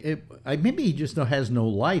 he's maybe he just has no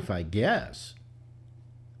life, I guess.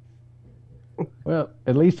 Well,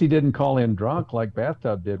 at least he didn't call in drunk like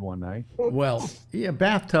Bathtub did one night. Well, yeah,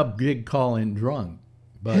 Bathtub did call in drunk,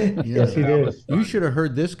 but you Yes, he know, did. you should have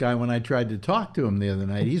heard this guy when I tried to talk to him the other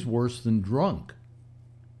night. He's worse than drunk.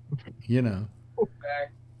 You know.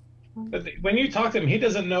 But when you talk to him, he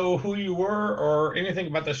doesn't know who you were or anything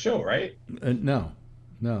about the show, right? No.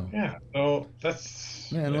 Yeah. So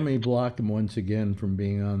that's. Man, let me block him once again from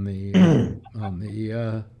being on the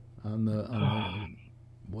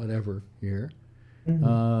whatever here.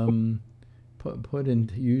 Put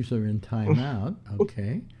in user in timeout.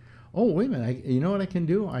 Okay. Oh, wait a minute. You know what I can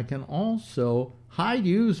do? I can also hide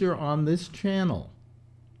user on this channel.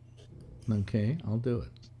 Okay, I'll do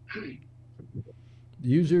it.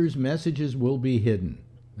 Users' messages will be hidden.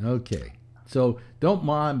 Okay. So don't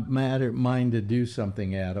mind to do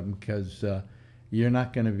something, Adam, because you're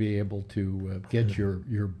not going to be able to get your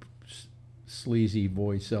sleazy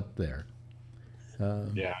voice up there.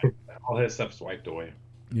 Yeah, all his stuff's wiped away.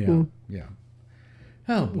 Yeah, yeah.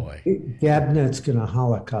 Oh boy. Gabnet's going to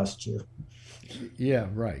Holocaust you. Yeah,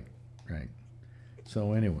 right.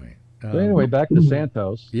 So anyway. Back to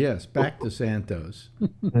Santos. Yes, back to Santos.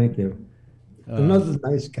 Thank you. Another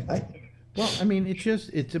nice guy. Well, I mean,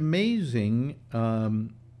 it's amazing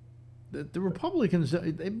that the Republicans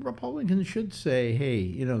should say, hey,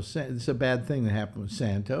 you know, it's a bad thing that happened with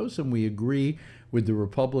Santos, and we agree with the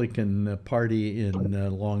Republican Party in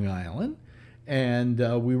Long Island, and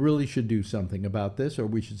we really should do something about this, or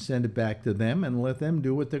we should send it back to them and let them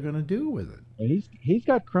do what they're going to do with it. He's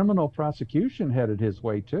got criminal prosecution headed his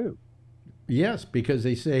way, too. Yes, because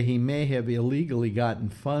they say he may have illegally gotten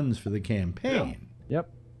funds for the campaign. Yep.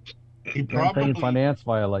 He Campaign probably finance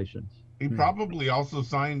violations. He probably also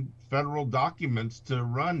signed federal documents to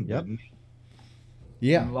run. Yep. Didn't he?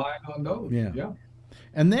 Yeah. Relying on those. Yeah.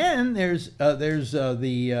 And then there's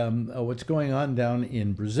what's going on down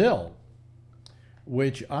in Brazil,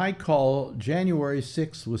 which I call January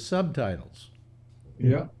 6th with subtitles.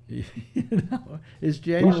 Yeah. You know, it's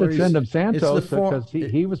We January. should send him Santos it's the because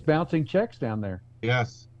he was bouncing checks down there.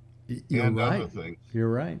 Yes. You're and right. other things. You're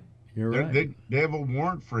right. You're right. They have a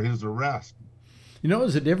warrant for his arrest. You know,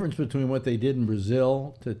 there's a difference between what they did in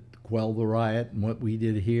Brazil to quell the riot and what we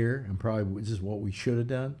did here, and probably this is what we should have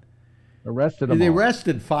done. Arrested them They all.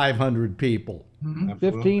 arrested 500 people.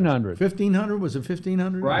 1,500. 1,500? Was it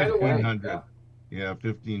 1,500? Right away. 1,500. Yeah,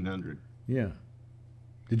 1,500. Yeah.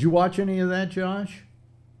 Did you watch any of that, Josh?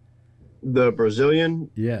 The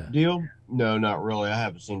Brazilian Yeah. deal? No, not really. I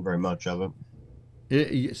haven't seen very much of it.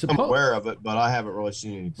 I'm aware of it, but I haven't really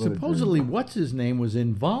seen any footage. Supposedly, what's his name was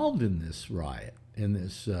involved in this riot, in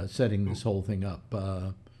this setting this whole thing up.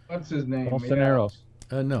 What's his name? Bolsonaro.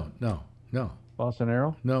 No.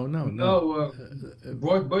 Bolsonaro? No.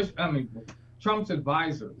 Bush. I mean, Trump's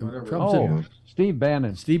advisor. Whatever. Steve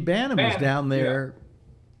Bannon. Steve Bannon was down there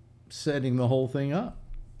setting the whole thing up,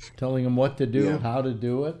 telling him what to do, how to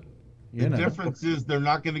do it. The difference is they're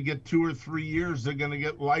not going to get 2 or 3 years. They're going to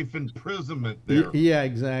get life imprisonment there. Yeah,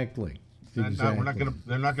 exactly. And we're not going to.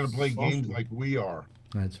 They're not going to play games like we are.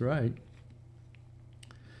 That's right.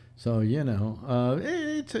 So you know,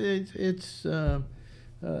 it's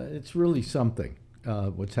really something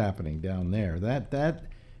what's happening down there.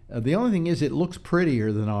 The only thing is, it looks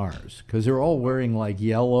prettier than ours because they're all wearing like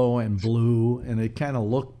yellow and blue, and it kind of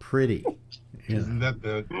looked pretty. Isn't that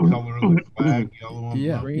the color of the flag, yellow and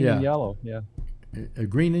blue? Green and yellow,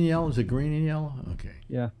 green and yellow? Is it green and yellow? Okay.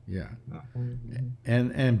 Yeah.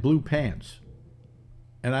 And blue pants.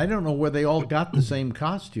 And I don't know where they all got the same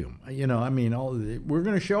costume. You know, I mean, we're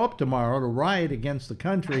going to show up tomorrow to riot against the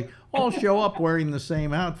country, all show up wearing the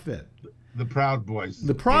same outfit. The Proud Boys.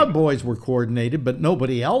 The Proud Boys were coordinated, but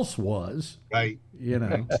nobody else was. Right. You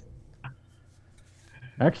know.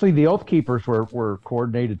 Actually, the Oath Keepers were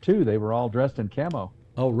coordinated too. They were all dressed in camo.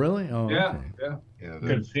 Oh, really? Oh, yeah, okay. Yeah.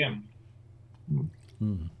 Good to see him.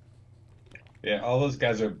 Yeah, all those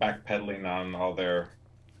guys are backpedaling on all their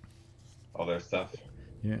stuff.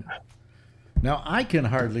 Yeah. Now I can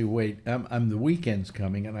hardly wait. I'm the weekend's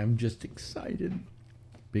coming, and I'm just excited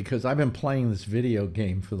because I've been playing this video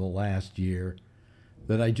game for the last year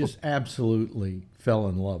that I just absolutely fell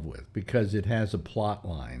in love with because it has a plot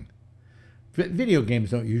line. Video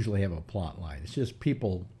games don't usually have a plot line. It's just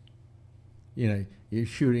people you know, you're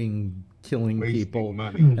shooting, killing Wasting people,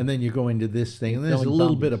 money. and then you go into this thing, and there's a Killing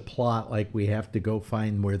little bit zombies. of plot, like we have to go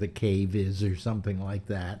find where the cave is or something like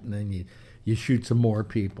that, and then you shoot some more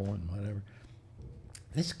people and whatever.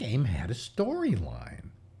 This game had a storyline,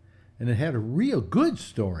 and it had a real good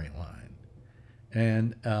storyline,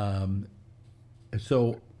 and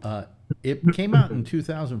so it came out in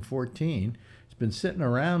 2014. It's been sitting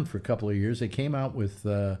around for a couple of years. They came out with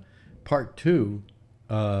part 2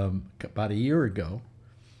 about a year ago,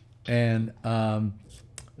 and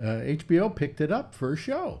HBO picked it up for a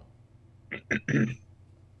show.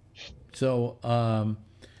 So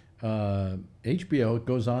HBO, it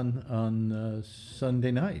goes on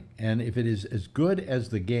Sunday night, and if it is as good as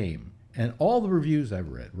the game, and all the reviews I've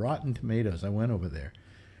read, Rotten Tomatoes, I went over there.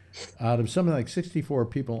 Out of something like 64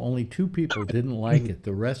 people, only 2 people didn't like it.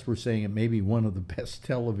 The rest were saying it may be one of the best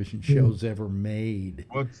television shows ever made.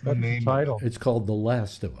 What's the name? Title. It's called The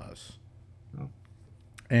Last of Us. Oh.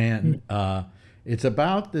 And it's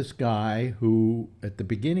about this guy who, at the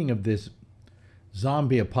beginning of this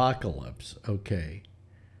zombie apocalypse,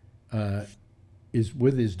 is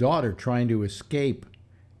with his daughter trying to escape,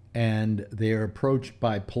 and they're approached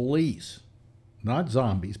by police, not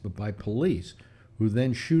zombies, but by police, who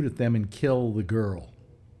then shoot at them and kill the girl,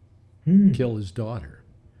 kill his daughter.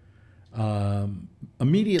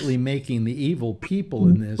 Immediately making the evil people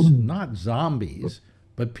in this not zombies,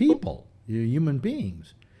 but people, human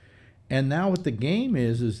beings. And now what the game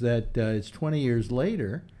is that it's 20 years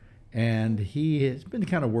later, and he has been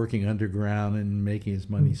kind of working underground and making his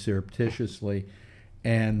money surreptitiously.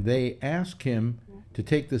 And they ask him to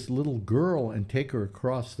take this little girl and take her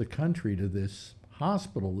across the country to this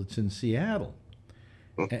hospital that's in Seattle.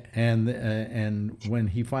 And when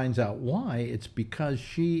he finds out why, it's because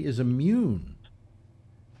she is immune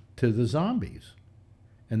to the zombies,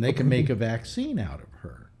 and they can make a vaccine out of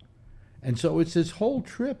her. And so it's this whole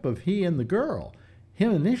trip of he and the girl.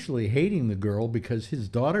 Him initially hating the girl because his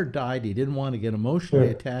daughter died. He didn't want to get emotionally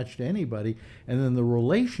attached to anybody. And then the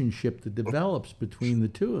relationship that develops between the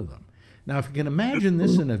two of them. Now, if you can imagine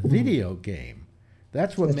this in a video game,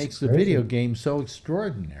 that's what makes the video game so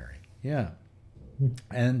extraordinary. Yeah.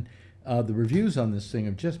 And the reviews on this thing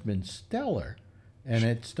have just been stellar. And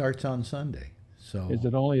it starts on Sunday. So Is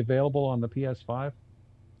it only available on the PS5?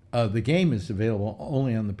 the game is available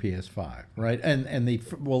only on the PS5, right? And the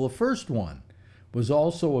first one was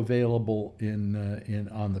also available in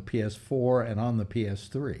on the PS4 and on the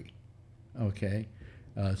PS3. Okay,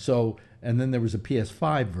 and then there was a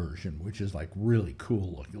PS5 version, which is like really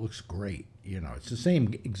cool looking. It looks great. You know, it's the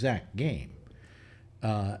same exact game.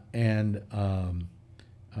 The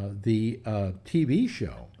TV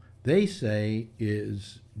show, they say,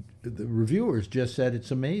 is, the reviewers just said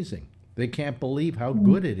it's amazing. They can't believe how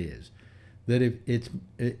good it is. That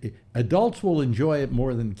if adults will enjoy it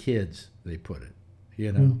more than kids, they put it.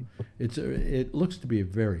 You know, it looks to be a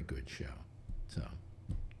very good show. So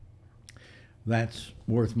that's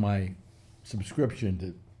worth my subscription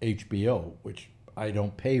to HBO, which I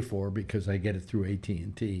don't pay for because I get it through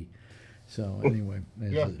AT&T. So anyway,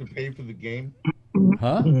 you have to pay for the game.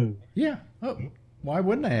 Huh? Yeah. Oh, why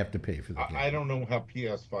wouldn't I have to pay for the game? I don't know how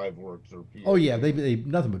PS5 works or PS. Oh yeah, they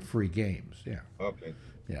nothing but free games. Yeah. Okay.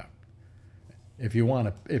 Yeah. If you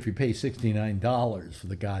pay $69 for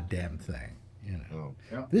the goddamn thing, you know. Oh.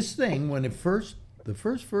 Yeah. This thing, when the first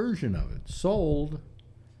version of it sold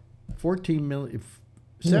 17 million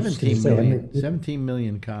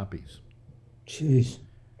copies. Jeez.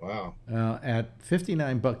 Wow. At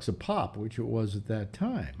 $59 a pop, which it was at that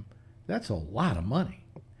time, that's a lot of money.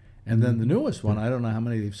 And then the newest one, I don't know how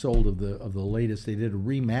many they've sold of the latest. They did a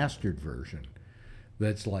remastered version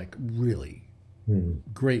that's like really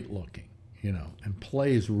great looking, you know, and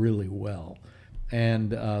plays really well.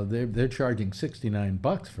 And they're charging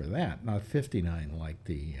 $69 for that, not $59 like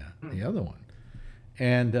the other one.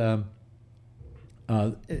 And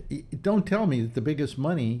don't tell me that the biggest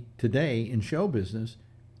money today in show business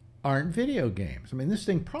aren't video games. I mean, this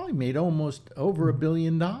thing probably made almost over $1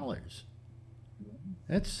 billion.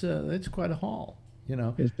 That's quite a haul, you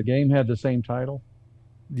know. Does the game have the same title?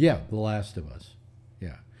 Yeah, The Last of Us.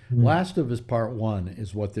 Yeah, Last of Us Part 1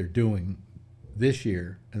 is what they're doing this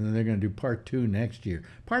year, and then they're going to do Part 2 next year.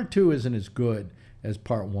 Part 2 isn't as good as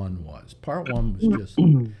Part 1 was. Part 1 was just,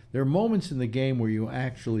 there are moments in the game where you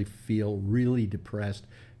actually feel really depressed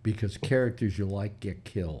because characters you like get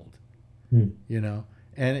killed, you know,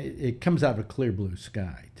 and it comes out of a clear blue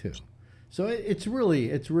sky too. So it's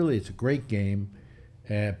a great game,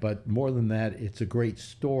 but more than that, it's a great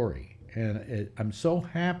story, and I'm so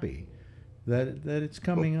happy that it's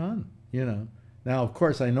coming on, you know. Now, of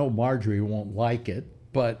course, I know Marjorie won't like it,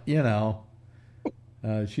 but, you know,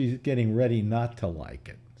 She's getting ready not to like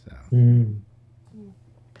it. So I don't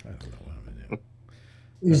know what I'm gonna do.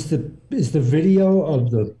 Is the video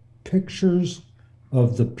of the pictures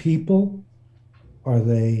of the people?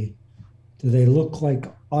 Do they look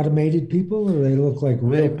like automated people, or they look like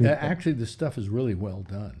real people? Actually, the stuff is really well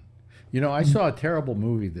done. You know, I saw a terrible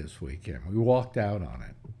movie this weekend. We walked out on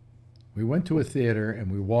it. We went to a theater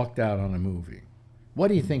and we walked out on a movie. What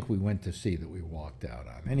do you think we went to see that we walked out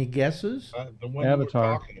on? Any guesses? The one Avatar. you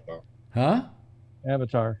were talking about. Huh?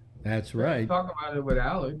 Avatar. That's right. Talk about it with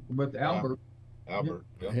Albert. Albert.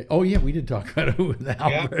 Yeah. Oh, yeah, we did talk about it with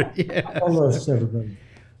Albert. Yeah. Almost everybody.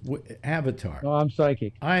 Avatar. No, I'm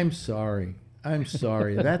psychic. I'm sorry.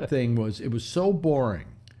 That thing was so boring,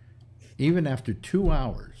 even after 2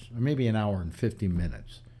 hours, or maybe an hour and 50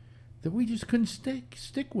 minutes, that we just couldn't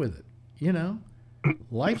stick with it. You know,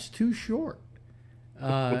 life's too short.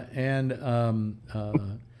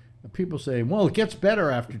 People say, well, it gets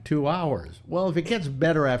better after 2 hours. Well, if it gets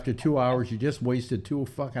better after 2 hours, you just wasted 2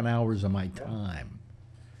 fucking hours of my time.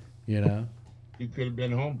 You know? You could have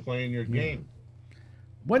been home playing your game.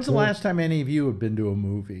 When's the last time any of you have been to a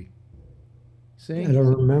movie? See? I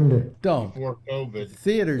don't remember. Don't. Before COVID.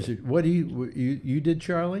 Theaters, what do you did,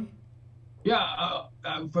 Charlie? Yeah,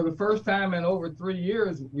 for the first time in over 3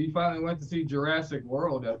 years, we finally went to see Jurassic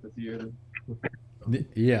World at the theater.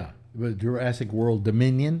 Yeah, with Jurassic World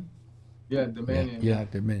Dominion. Yeah, Dominion. Yeah,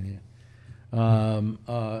 Dominion.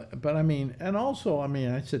 But I mean, and also, I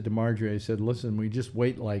mean, I said to Marjorie, I said, listen, we just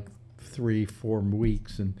wait like 3-4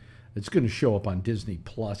 weeks, and it's going to show up on Disney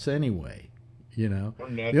Plus anyway. You know,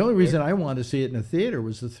 the only reason I wanted to see it in a theater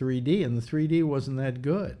was the 3D, and the 3D wasn't that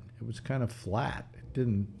good. It was kind of flat. It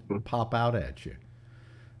didn't pop out at you.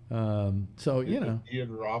 So, you know. Did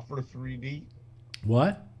the theater offer 3D?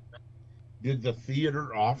 What? Did the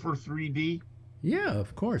theater offer 3D? Yeah,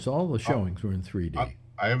 of course. All the showings were in 3D.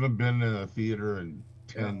 I haven't been in a theater in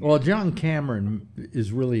 10 years. Well, John Cameron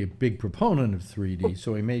is really a big proponent of 3D,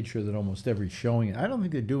 so he made sure that almost every showing, I don't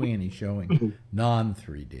think they're doing any showing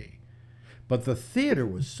non-3D. But the theater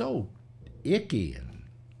was so icky and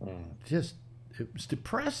just, it was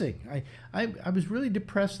depressing. I was really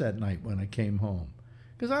depressed that night when I came home,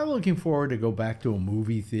 because I was looking forward to go back to a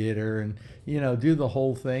movie theater and, you know, do the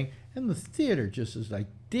whole thing. And the theater just is like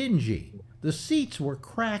dingy. The seats were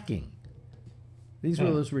cracking. These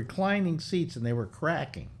were those reclining seats, and they were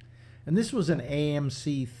cracking. And this was an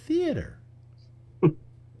AMC theater. Did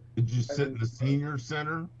you sit in the senior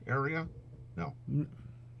center area? No.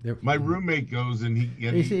 My roommate goes and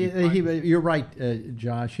you're right,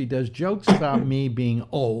 Josh. He does jokes about me being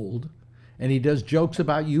old, and he does jokes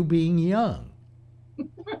about you being young.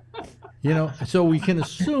 You know, so we can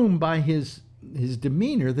assume by his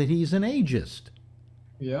demeanor that he's an ageist.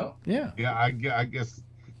 Yeah. Yeah. Yeah, I guess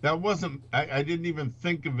that wasn't. I didn't even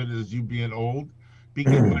think of it as you being old,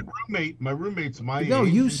 because my roommate's my age. No,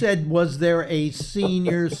 you said, was there a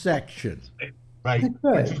senior section? Right,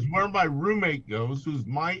 which is where my roommate goes, who's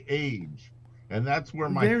my age, and that's where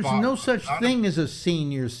my. There's no such thing as a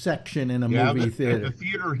senior section in a movie theater. The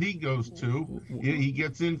theater he goes to, he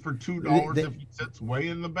gets in for $2 if he sits way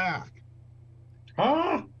in the back.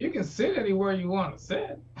 Huh? You can sit anywhere you want to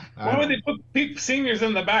sit. Why would they put seniors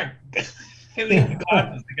in the back? They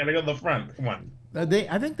gotta go to the front. Come on. I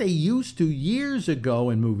think they used to years ago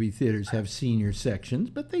in movie theaters have senior sections,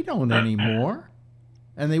 but they don't anymore.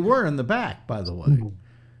 And they were in the back, by the way.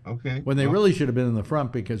 Okay. When they really should have been in the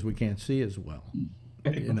front, because we can't see as well.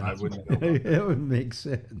 You know, it would make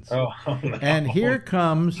sense. Oh, no. And here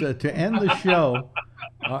comes, to end the show,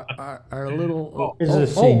 our little...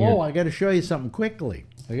 I got to show you something quickly.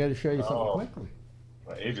 Quickly.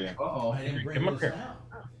 Adrian. Uh-oh. I didn't bring this out.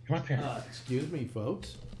 Come up here. Excuse me,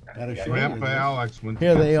 folks. Gotta show Grandpa you Alex went.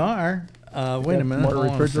 Here they are. Wait a minute. More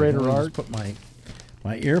refrigerator Let me art. just put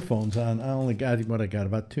my earphones on. I only got what I got,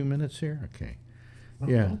 about 2 minutes here. Okay.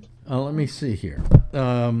 Yeah. Let me see here.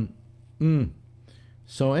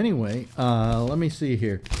 So anyway, let me see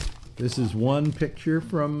here. This is one picture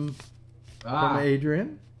from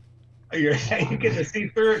Adrian. You get to see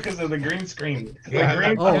through it because of the green screen. Yeah.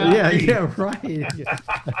 Right.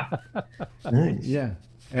 Nice. Yeah.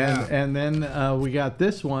 And then we got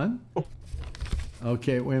this one.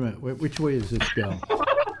 Okay, wait a minute. Which way does this go?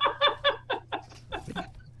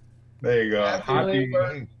 There you go. Happy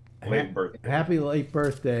late birthday. Happy late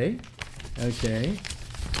birthday. Okay.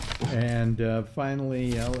 And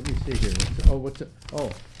finally, let me see here. What's it? Oh,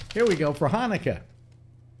 here we go for Hanukkah.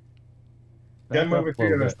 Then move it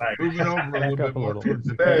to the side. Moving over a little bit more towards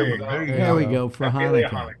the There you camera. go. There we go for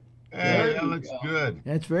Hanukkah. Hey, that looks good.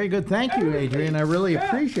 That's very good. Thank you, Adrian. I really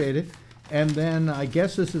appreciate it. And then I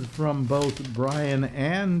guess this is from both Brian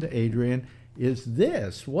and Adrian. Is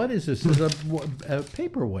this, what is this? This is a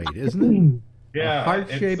paperweight, isn't it? Yeah, a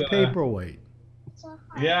heart-shaped paperweight.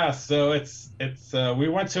 Yeah, so it's we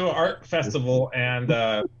went to an art festival and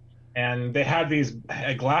they had these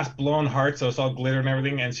glass blown hearts, so it's all glitter and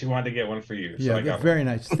everything, and she wanted to get one for you. Yeah, so I got very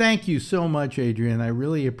nice. Thank you so much, Adrian. I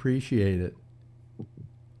really appreciate it.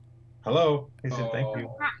 Hello. He said thank you.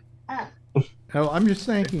 Oh, I'm just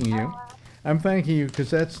thanking you. I'm thanking you because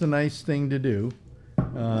that's the nice thing to do.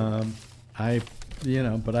 But I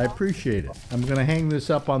appreciate it. I'm going to hang this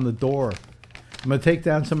up on the door. I'm going to take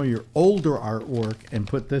down some of your older artwork and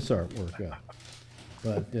put this artwork up.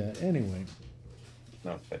 But anyway,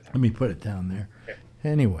 no, let me put it down there. Okay.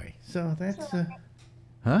 Anyway, so that's,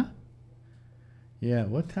 huh? Yeah,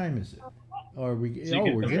 what time is it? Or we're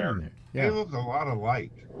getting there. Yeah. They look a lot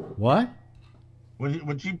alike. What?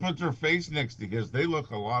 When she puts her face next to his, they look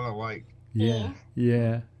a lot alike. Yeah.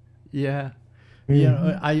 You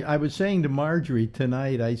know, I was saying to Marjorie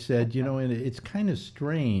tonight, I said, you know, and it's kind of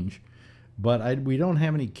strange, but we don't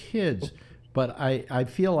have any kids, but I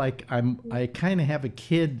feel like I kind of have a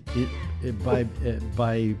kid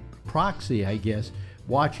by proxy, I guess,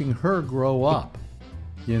 watching her grow up,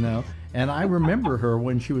 you know. And I remember her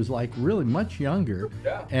when she was like really much younger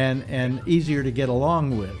and easier to get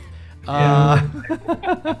along with.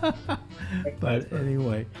 But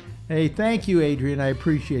anyway. Hey, thank you, Adrian. I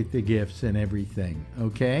appreciate the gifts and everything.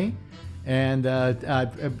 Okay, and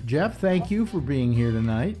Jeff, thank you for being here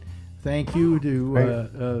tonight. Thank you to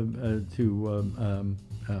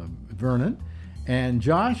Vernon and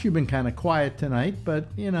Josh. You've been kind of quiet tonight, but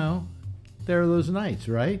you know, there are those nights,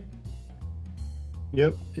 right?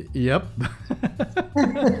 Yep. Yep.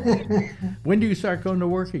 When do you start going to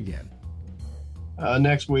work again?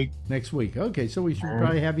 Next week. Next week. Okay, so we should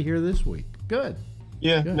probably have you here this week. Good.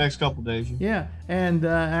 Yeah, good. Next couple days. Yeah, and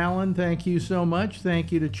Alan, thank you so much.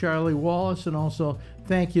 Thank you to Charlie Wallace, and also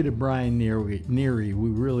thank you to Brian Neary. We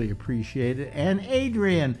really appreciate it. And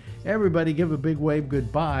Adrian, everybody give a big wave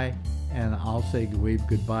goodbye, and I'll say wave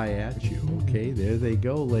goodbye at you. Okay, there they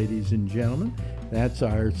go, ladies and gentlemen. That's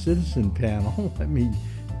our citizen panel. Let me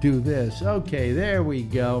do this. Okay, there we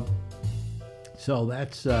go. So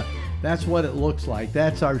that's what it looks like.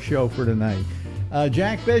 That's our show for tonight.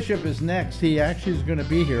 Jack Bishop is next. He actually is going to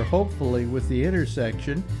be here, hopefully, with the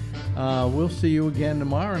intersection. We'll see you again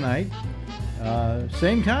tomorrow night.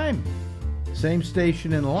 Same time, same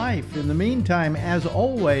station in life. In the meantime, as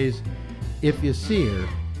always, if you see her,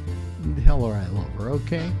 tell her I love her,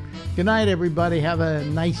 okay? Good night, everybody. Have a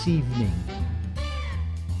nice evening.